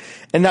 spot.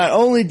 And not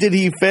only did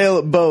he fail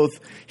at both,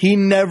 he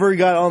never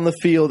got on the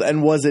field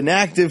and was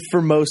inactive for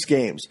most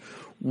games.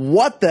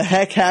 What the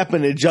heck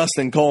happened to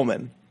Justin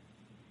Coleman?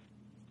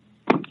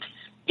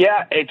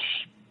 Yeah,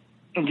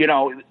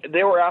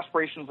 there were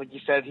aspirations, like you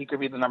said, he could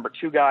be the number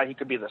 2 guy, he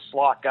could be the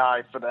slot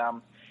guy for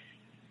them.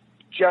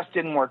 Just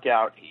didn't work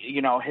out.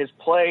 His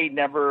play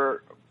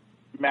never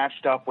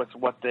matched up with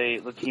what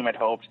the team had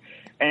hoped.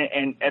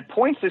 And at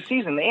points this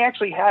season, they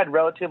actually had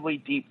relatively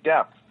deep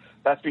depth.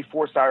 That's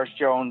before Cyrus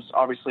Jones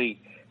obviously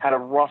had a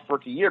rough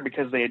rookie year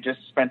because they had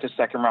just spent a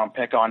 2nd-round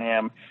pick on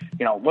him.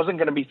 Wasn't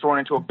going to be thrown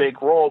into a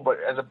big role, but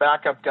as a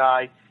backup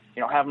guy,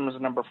 have him as a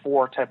number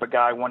 4 type of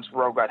guy once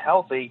Rowe got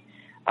healthy.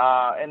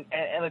 And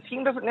the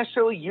team doesn't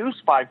necessarily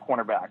use 5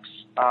 cornerbacks,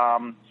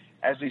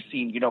 as we've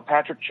seen.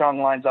 Patrick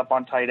Chung lines up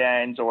on tight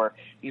ends, or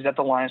he's at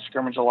the line of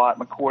scrimmage a lot.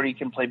 McCourty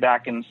can play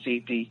back in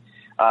safety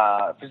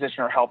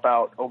position or help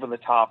out over the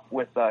top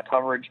with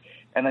coverage.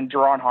 And then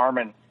Jerron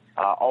Harmon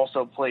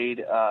also played,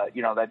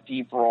 that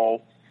deep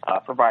role,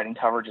 providing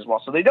coverage as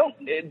well. So they don't,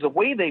 the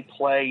way they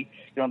play,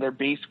 their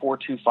base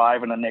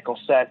 4-2-5 in a nickel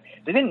set,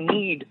 they didn't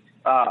need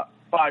 5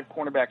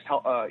 cornerbacks,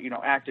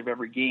 active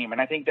every game. And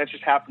I think that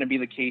just happened to be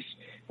the case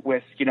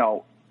with,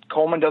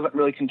 Coleman doesn't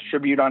really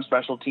contribute on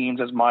special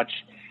teams as much.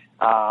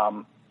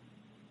 And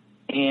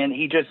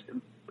he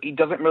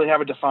doesn't really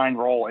have a defined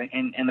role.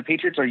 And the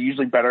Patriots are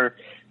usually better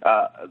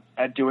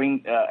at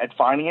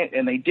finding it.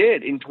 And they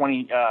did in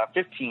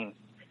 2015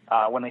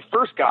 when they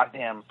first got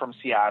him from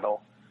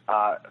Seattle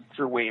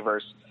through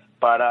waivers.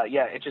 But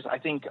it's just, I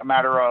think, a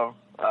matter of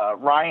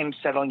Ryan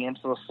settling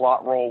into the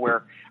slot role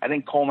where I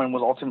think Coleman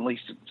was ultimately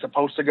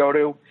supposed to go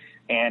to,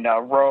 and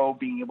Rowe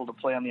being able to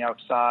play on the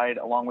outside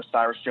along with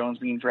Cyrus Jones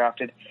being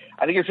drafted.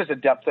 I think it's just a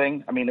depth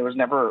thing. I mean, there was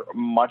never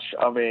much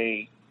of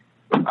a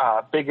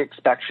big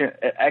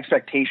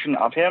expectation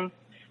of him.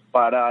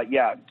 But,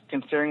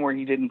 considering where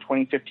he did in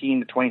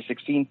 2015 to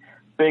 2016,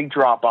 big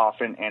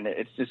drop-off, and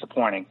it's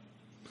disappointing.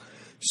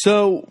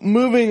 So,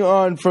 moving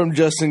on from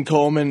Justin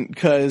Coleman,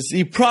 because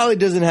he probably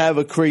doesn't have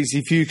a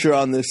crazy future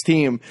on this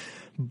team,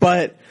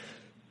 but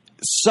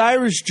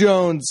Cyrus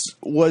Jones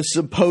was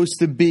supposed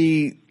to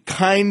be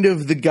kind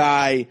of the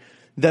guy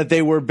that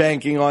they were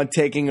banking on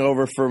taking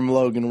over from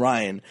Logan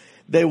Ryan.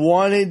 They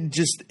wanted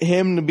just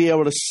him to be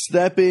able to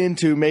step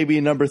into maybe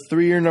a number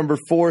 3 or number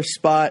 4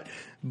 spot,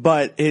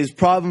 but his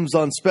problems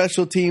on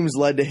special teams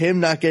led to him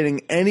not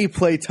getting any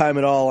play time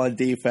at all on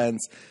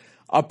defense.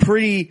 A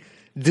pretty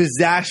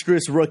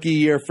disastrous rookie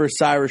year for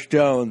Cyrus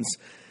Jones.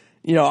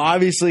 You know,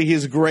 obviously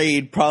his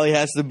grade probably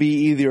has to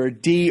be either a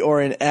D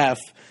or an F,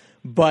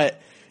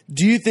 but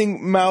do you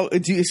think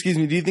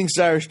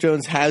Cyrus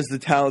Jones has the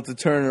talent to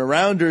turn it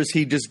around, or is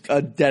he just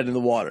dead in the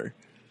water?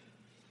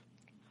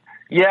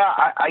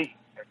 Yeah,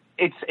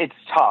 it's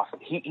tough.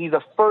 He's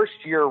a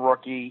first-year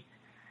rookie.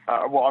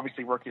 Well,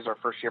 obviously rookies are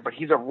first year, but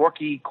he's a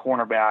rookie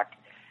cornerback,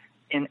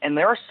 and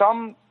there are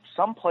some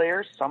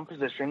players, some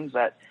positions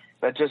that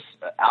just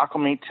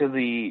acclimate to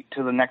the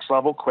next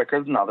level quicker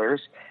than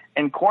others,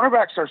 and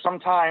cornerbacks are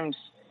sometimes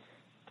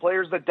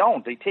players that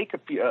don't. They take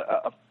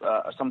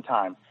some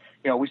time.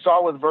 You know, we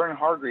saw with Vernon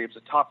Hargreaves,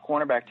 a top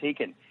cornerback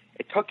taken.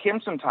 It took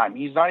him some time.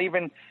 He's not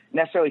even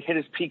necessarily hit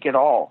his peak at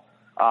all.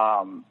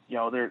 You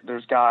know,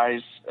 there's guys,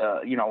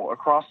 you know,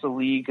 across the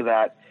league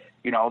that,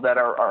 you know, that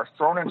are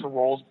thrown into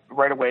roles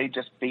right away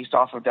just based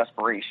off of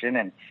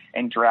desperation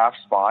and draft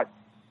spot.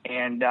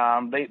 And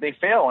they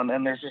fail. And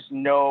then there's just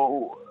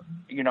no,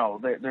 you know,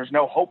 there's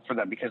no hope for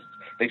them because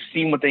they've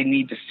seen what they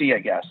need to see, I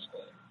guess.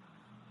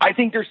 I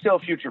think there's still a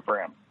future for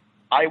him.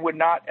 I would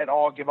not at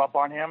all give up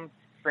on him.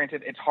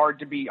 Granted, it's hard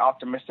to be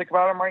optimistic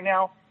about him right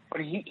now,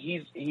 but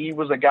he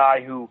was a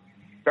guy who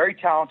very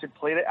talented,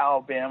 played at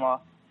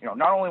Alabama. You know,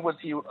 not only was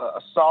he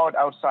a solid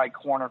outside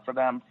corner for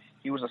them,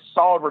 he was a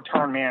solid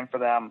return man for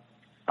them.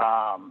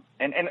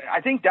 And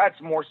I think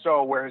that's more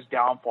so where his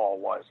downfall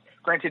was.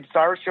 Granted,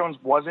 Cyrus Jones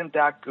wasn't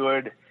that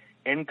good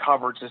in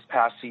coverage this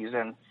past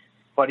season,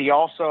 but he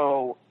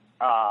also,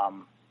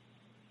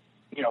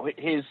 you know,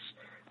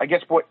 I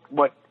guess what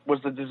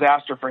was the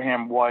disaster for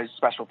him was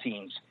special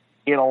teams.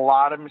 He had a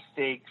lot of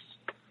mistakes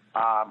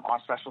on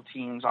special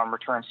teams, on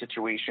return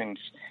situations,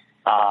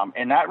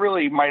 and that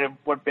really might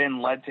have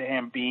been led to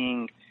him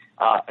being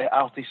a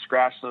healthy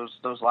scratch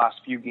those last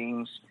few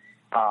games,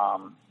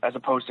 as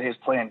opposed to his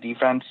play on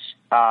defense.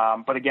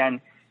 But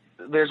again,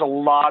 there's a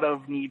lot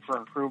of need for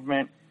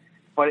improvement,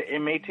 but it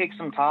may take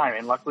some time.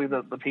 And luckily,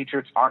 the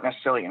Patriots aren't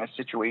necessarily in a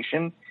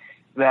situation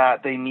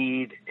that they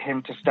need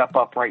him to step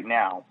up right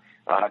now.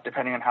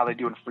 Depending on how they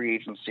do in free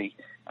agency.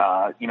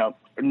 You know,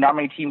 not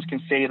many teams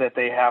can say that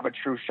they have a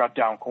true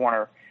shutdown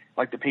corner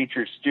like the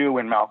Patriots do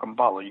in Malcolm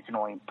Butler. You can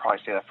only probably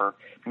say that for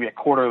maybe a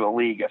quarter of the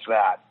league, if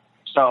that.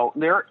 So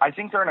I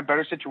think they're in a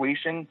better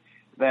situation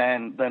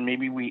than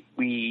maybe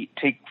we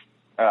take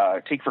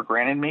for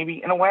granted,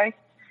 maybe in a way.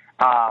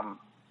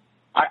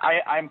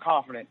 I'm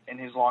confident in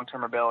his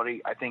long-term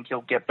ability. I think he'll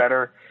get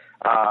better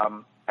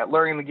at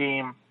learning the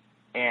game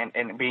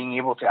and being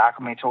able to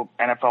acclimate to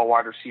NFL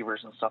wide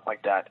receivers and stuff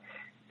like that.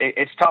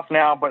 It's tough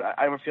now, but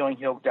I have a feeling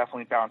he'll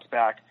definitely bounce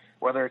back,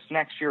 whether it's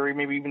next year or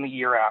maybe even the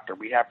year after.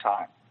 We have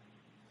time.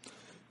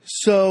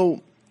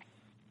 So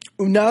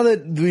now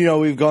that, you know,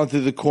 we've gone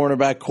through the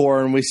cornerback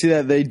core and we see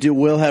that they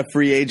will have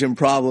free agent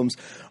problems,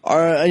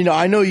 you know,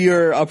 I know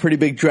you're a pretty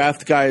big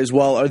draft guy as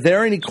well. Are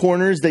there any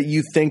corners that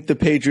you think the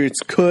Patriots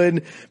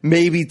could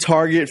maybe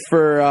target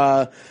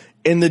for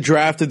in the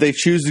draft if they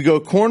choose to go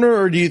corner,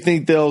 or do you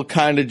think they'll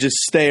kind of just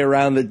stay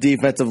around the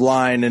defensive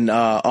line and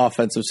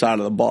offensive side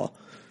of the ball?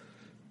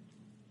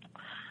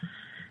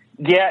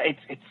 Yeah,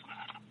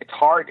 it's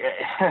hard.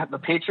 The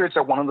Patriots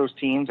are one of those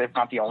teams, if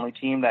not the only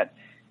team, that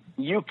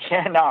you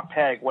cannot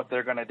peg what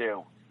they're going to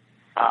do.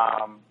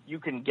 You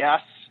can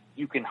guess,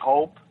 you can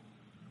hope,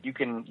 you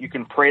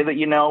can pray that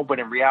you know, but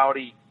in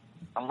reality,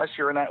 unless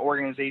you're in that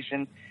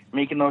organization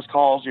making those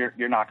calls,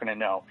 you're not going to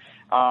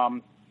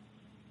know.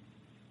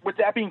 With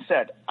that being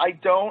said, I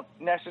don't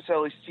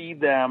necessarily see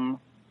them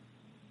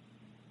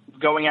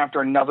going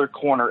after another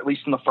corner, at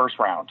least in the first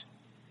round.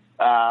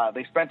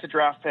 They spent a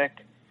draft pick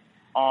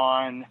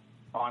on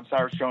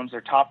Cyrus Jones,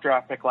 their top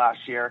draft pick last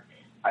year.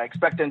 I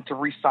expect them to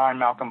re-sign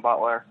Malcolm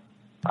Butler.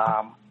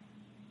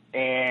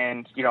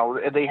 And, you know,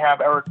 they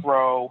have Eric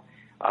Rowe.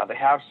 They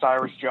have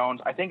Cyrus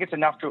Jones. I think it's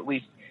enough to at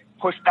least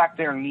push back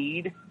their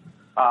need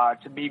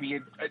to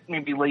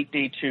maybe late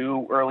day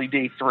 2, early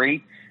day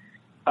 3.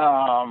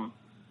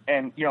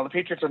 And, you know, the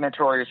Patriots are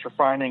notorious for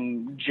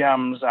finding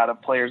gems out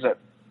of players that,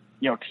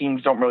 you know,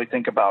 teams don't really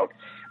think about.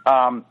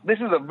 This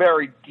is a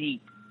very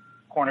deep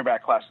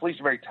cornerback class, at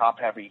least very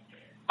top-heavy.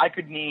 I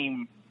could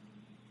name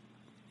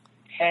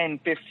 10,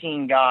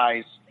 15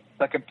 guys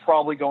that could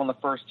probably go in the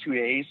first 2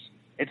 days.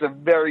 It's a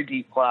very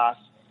deep class.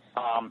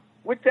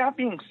 With that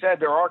being said,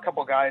 there are a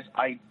couple guys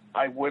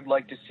I would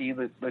like to see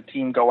the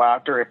team go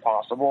after if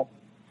possible.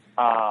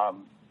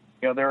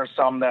 You know, there are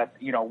some that,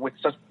 you know, with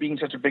being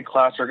such a big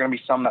class, there are going to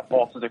be some that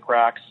fall through the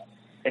cracks.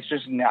 It's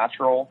just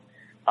natural.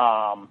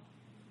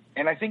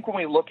 And I think when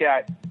we look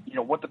at, you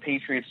know, what the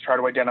Patriots try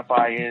to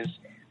identify is,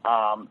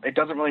 it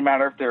doesn't really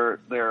matter if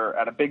they're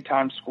at a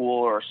big-time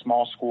school or a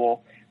small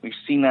school. We've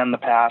seen that in the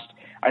past.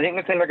 I think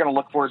the thing they're going to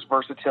look for is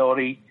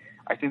versatility.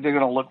 I think they're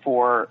going to look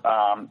for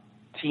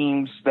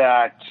teams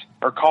that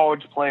are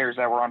college players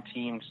that were on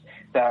teams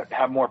that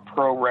have more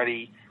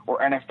pro-ready or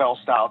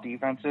NFL-style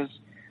defenses.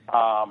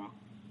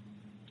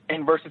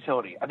 And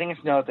versatility. I think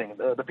it's another thing.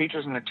 The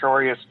Patriots are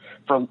notorious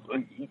for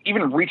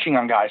even reaching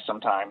on guys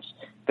sometimes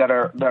that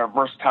are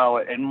versatile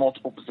in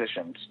multiple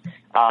positions.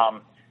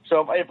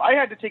 So if I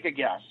had to take a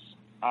guess,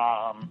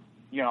 I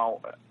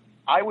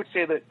would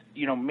say that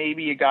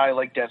maybe a guy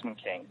like Desmond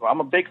King, who I'm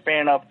a big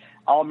fan of.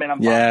 I'll admit I'm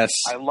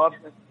biased. I love.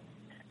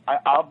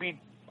 I'll be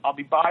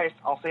biased.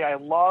 I'll say I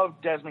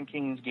love Desmond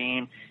King's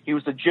game. He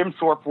was the Jim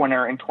Thorpe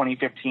winner in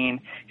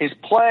 2015. His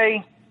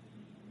play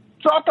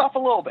dropped off a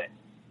little bit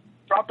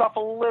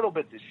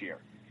this year.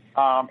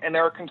 And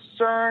there are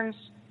concerns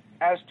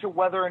as to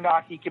whether or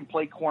not he can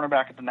play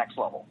cornerback at the next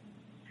level.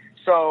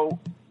 So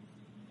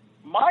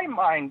my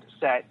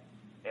mindset,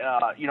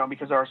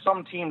 because there are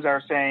some teams that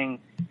are saying,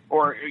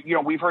 or,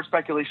 we've heard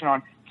speculation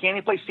on, can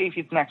he play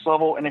safety at the next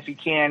level? And if he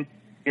can,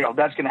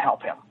 that's going to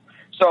help him.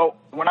 So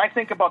when I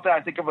think about that,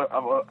 I think of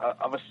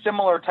a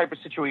similar type of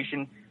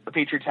situation the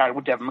Patriots had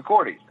with Devin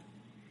McCourty.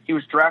 He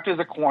was drafted as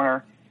a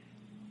corner.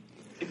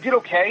 He did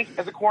okay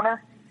as a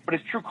corner, but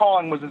his true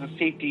calling was as a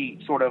safety,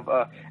 sort of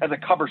as a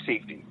cover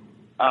safety,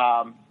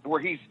 where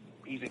he's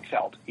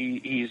excelled.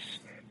 He's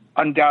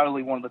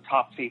undoubtedly one of the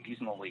top safeties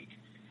in the league.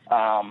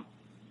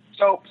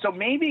 So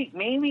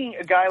maybe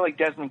a guy like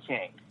Desmond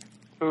King,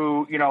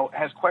 who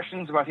has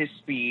questions about his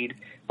speed,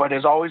 but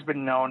has always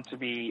been known to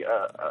be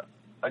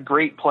a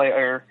great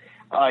player.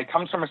 He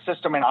comes from a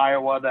system in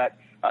Iowa that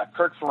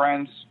Kirk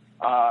Ferentz,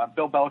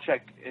 Bill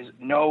Belichick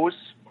knows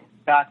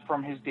back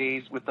from his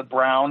days with the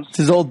Browns. It's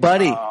his old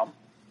buddy.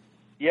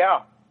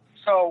 Yeah.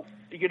 So,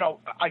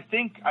 I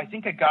think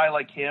a guy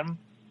like him,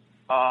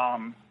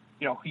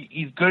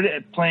 he's good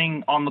at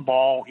playing on the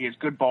ball. He has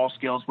good ball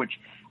skills, which,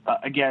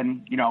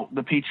 again,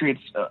 the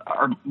Patriots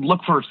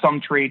look for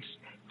some traits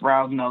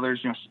rather than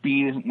others.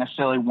 Speed isn't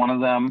necessarily one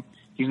of them.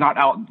 He's not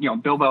out,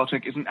 Bill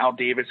Belichick isn't Al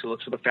Davis who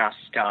looks for the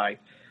fastest guy.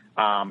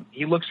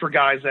 He looks for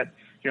guys that,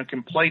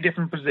 can play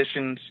different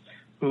positions,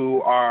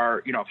 who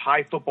are,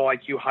 high football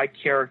IQ, high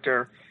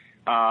character,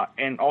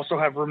 and also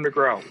have room to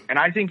grow. And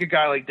I think a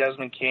guy like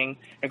Desmond King,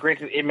 and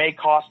granted, it may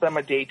cost them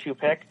a day 2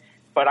 pick,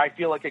 but I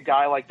feel like a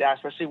guy like that,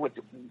 especially with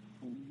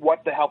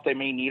what the help they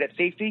may need at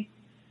safety,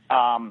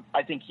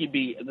 I think he'd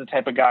be the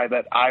type of guy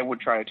that I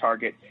would try to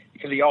target,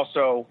 because he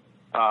also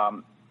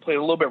played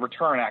a little bit of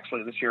return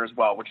actually this year as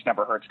well, which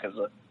never hurts because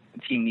the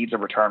team needs a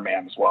return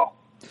man as well.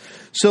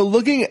 So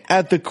looking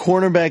at the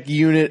cornerback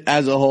unit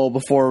as a whole,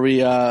 before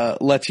we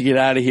let you get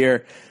out of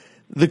here,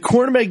 the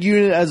cornerback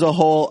unit as a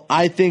whole,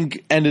 I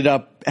think, ended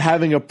up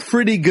having a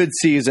pretty good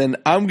season.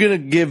 I'm going to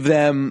give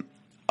them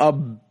a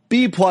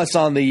B+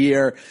 on the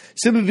year,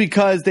 simply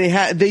because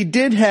they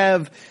did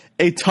have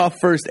a tough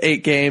first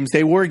 8 games.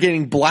 They were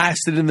getting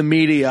blasted in the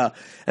media,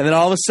 and then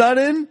all of a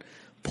sudden,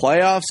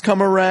 playoffs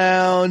come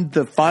around,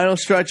 the final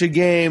stretch of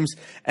games,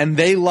 and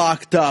they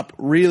locked up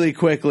really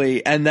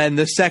quickly. And then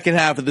the second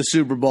half of the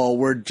Super Bowl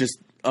were just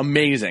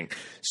amazing.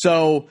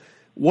 So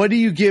what do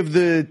you give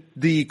the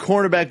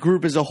cornerback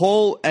group as a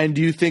whole, and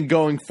do you think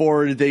going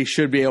forward do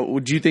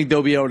you think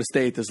they'll be able to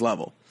stay at this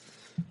level?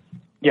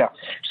 Yeah.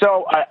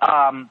 So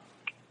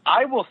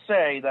I will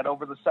say that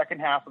over the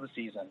second half of the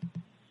season,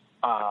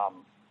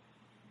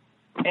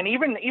 and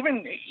even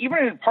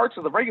in parts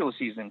of the regular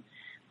season,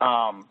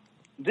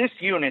 this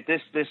unit,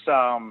 this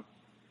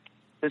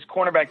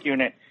cornerback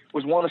unit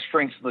was one of the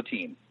strengths of the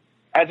team,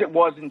 as it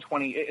was in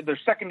their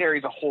secondary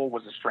as a whole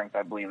was a strength,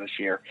 I believe, this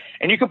year.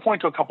 And you can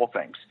point to a couple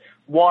things.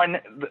 One,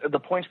 the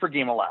points per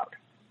game allowed.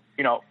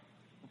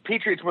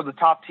 Patriots were the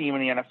top team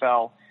in the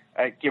NFL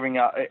at giving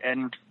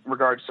in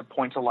regards to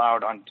points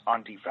allowed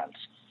on defense.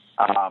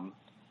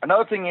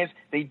 Another thing is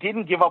they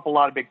didn't give up a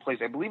lot of big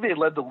plays. I believe they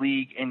led the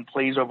league in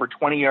plays over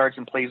 20 yards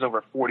and plays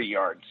over 40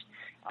 yards.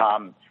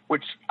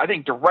 Which I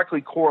think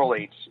directly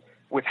correlates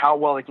with how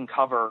well they can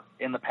cover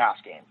in the pass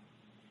game.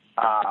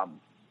 I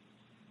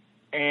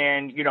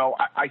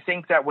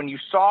think that when you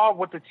saw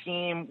what the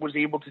team was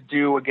able to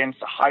do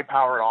against a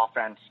high-powered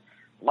offense,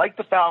 like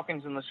the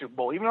Falcons in the Super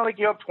Bowl, even though they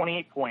gave up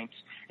 28 points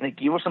and they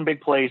gave us some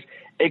big plays,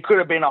 it could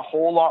have been a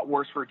whole lot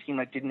worse for a team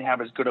that didn't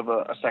have as good of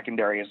a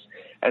secondary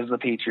as the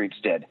Patriots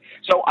did.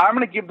 So I'm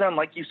going to give them,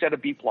 like you said, a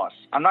B+.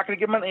 I'm not going to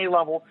give them an A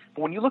level,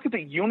 but when you look at the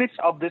units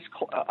of this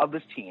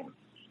team,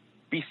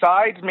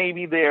 besides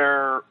maybe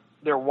their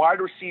wide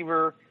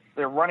receiver,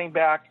 their running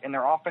back, and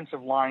their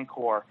offensive line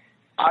core,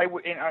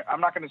 I'm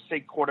not going to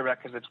say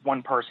quarterback because it's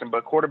one person,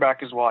 but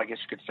quarterback as well, I guess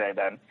you could say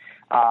then.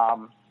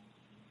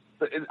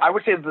 I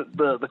would say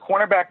the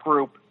cornerback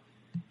group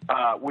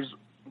was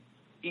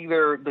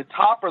either the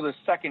top or the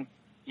second,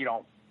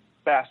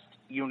 best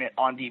unit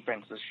on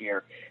defense this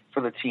year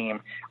for the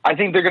team. I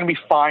think they're going to be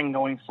fine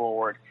going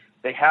forward.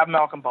 They have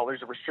Malcolm Butler,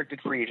 a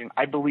restricted free agent.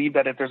 I believe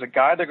that if there's a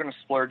guy they're going to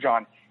splurge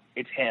on,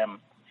 it's him.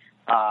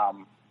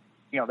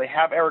 They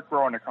have Eric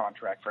Rowe under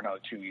contract for another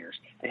 2 years.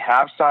 They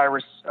have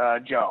Cyrus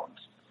Jones.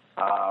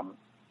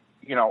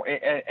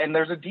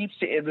 There's a deep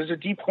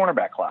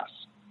cornerback class.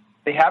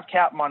 They have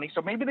cap money,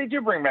 so maybe they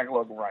do bring back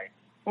Logan Wright.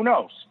 Who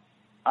knows?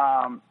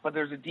 But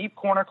there's a deep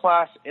corner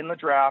class in the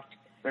draft.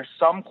 There's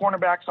some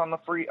cornerbacks on the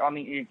free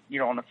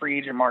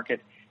agent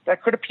market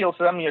that could appeal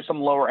to them. You have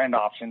some lower end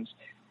options.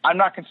 I'm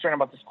not concerned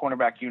about this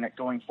cornerback unit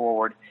going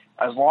forward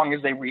as long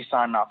as they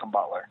re-sign Malcolm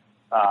Butler.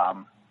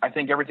 I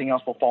think everything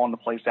else will fall into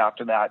place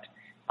after that.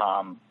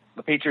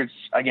 The Patriots,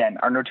 again,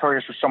 are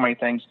notorious for so many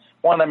things.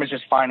 One of them is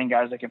just finding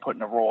guys they can put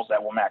into roles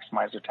that will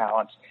maximize their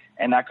talents.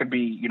 And that could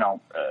be,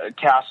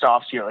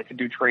 cast-offs here. They could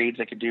do trades.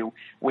 They could do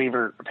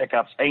waiver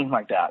pickups, anything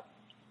like that.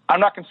 I'm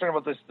not concerned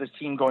about this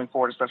team going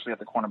forward, especially at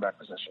the cornerback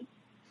position.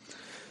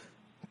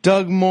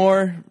 Doug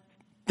Moore,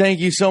 thank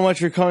you so much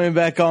for coming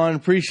back on.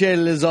 Appreciate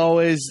it as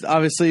always.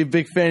 Obviously, a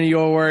big fan of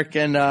your work,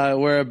 and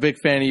we're a big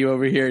fan of you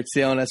over here at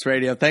CLNS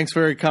Radio. Thanks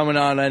for coming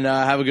on, and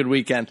have a good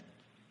weekend.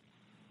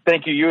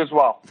 Thank you. You as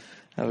well.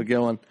 Have a good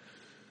one.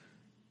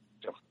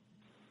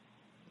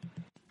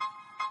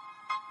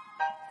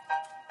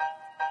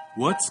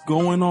 What's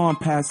going on,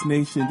 Pass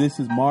Nation? This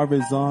is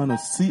Marvin Zahn of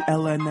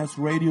CLNS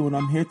Radio, and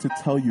I'm here to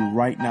tell you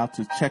right now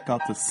to check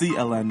out the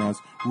CLNS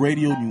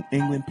Radio New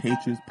England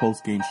Patriots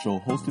postgame show,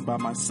 hosted by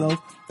myself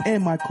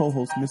and my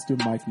co-host, Mr.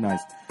 Mike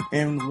Nice,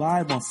 and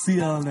live on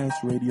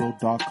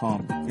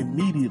CLNSradio.com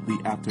immediately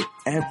after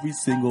every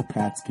single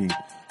Pats game.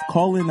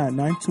 Call in at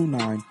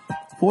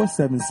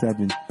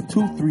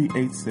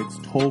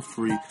 929-477-2386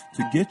 toll-free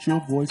to get your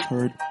voice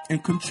heard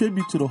and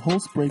contribute to the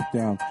host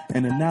breakdown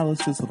and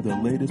analysis of the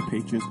latest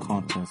Patriots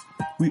contest.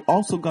 We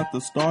also got the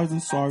stars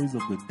and sorries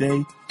of the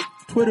day,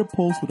 Twitter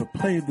posts with a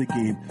play of the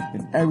game,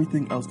 and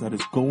everything else that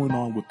is going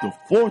on with the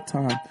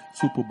 4-time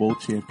Super Bowl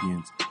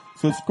champions.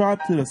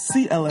 Subscribe to the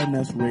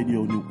CLNS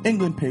Radio New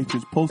England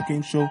Patriots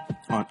postgame show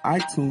on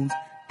iTunes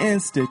and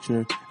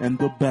Stitcher, and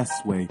the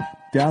best way,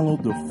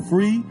 download the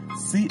free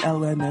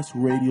CLNS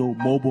Radio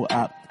mobile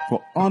app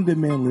for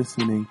on-demand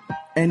listening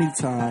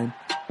anytime,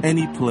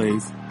 any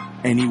place,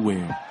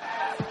 anywhere.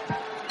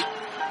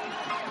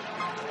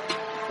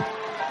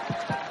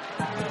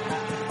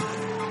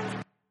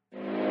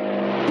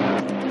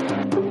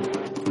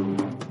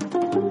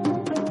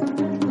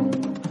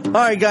 All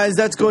right, guys,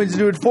 that's going to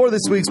do it for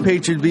this week's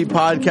Patriot Beat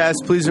podcast.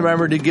 Please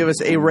remember to give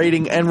us a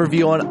rating and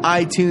review on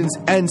iTunes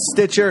and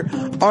Stitcher.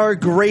 Our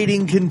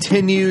grading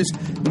continues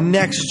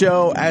next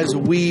show as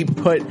we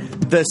put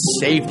the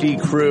safety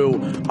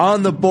crew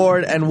on the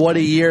board, and what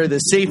a year the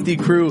safety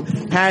crew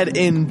had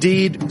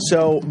indeed.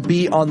 So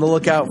be on the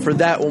lookout for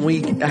that when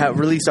we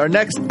release our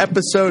next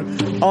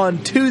episode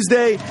on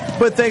Tuesday.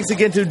 But thanks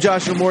again to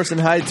Joshua Morrison,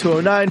 Hyde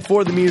 209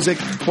 for the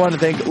music. I want to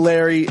thank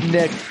Larry,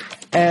 Nick,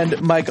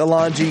 and Mike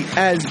Alonji.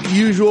 As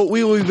usual,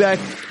 we will be back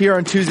here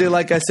on Tuesday,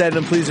 like I said,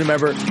 and please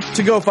remember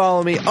to go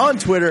follow me on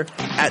Twitter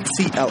at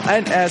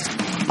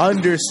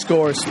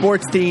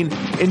CLNS_sports team.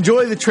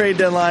 Enjoy the trade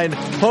deadline.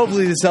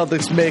 Hopefully the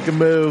Celtics make a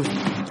move,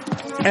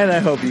 and I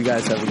hope you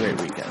guys have a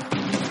great weekend.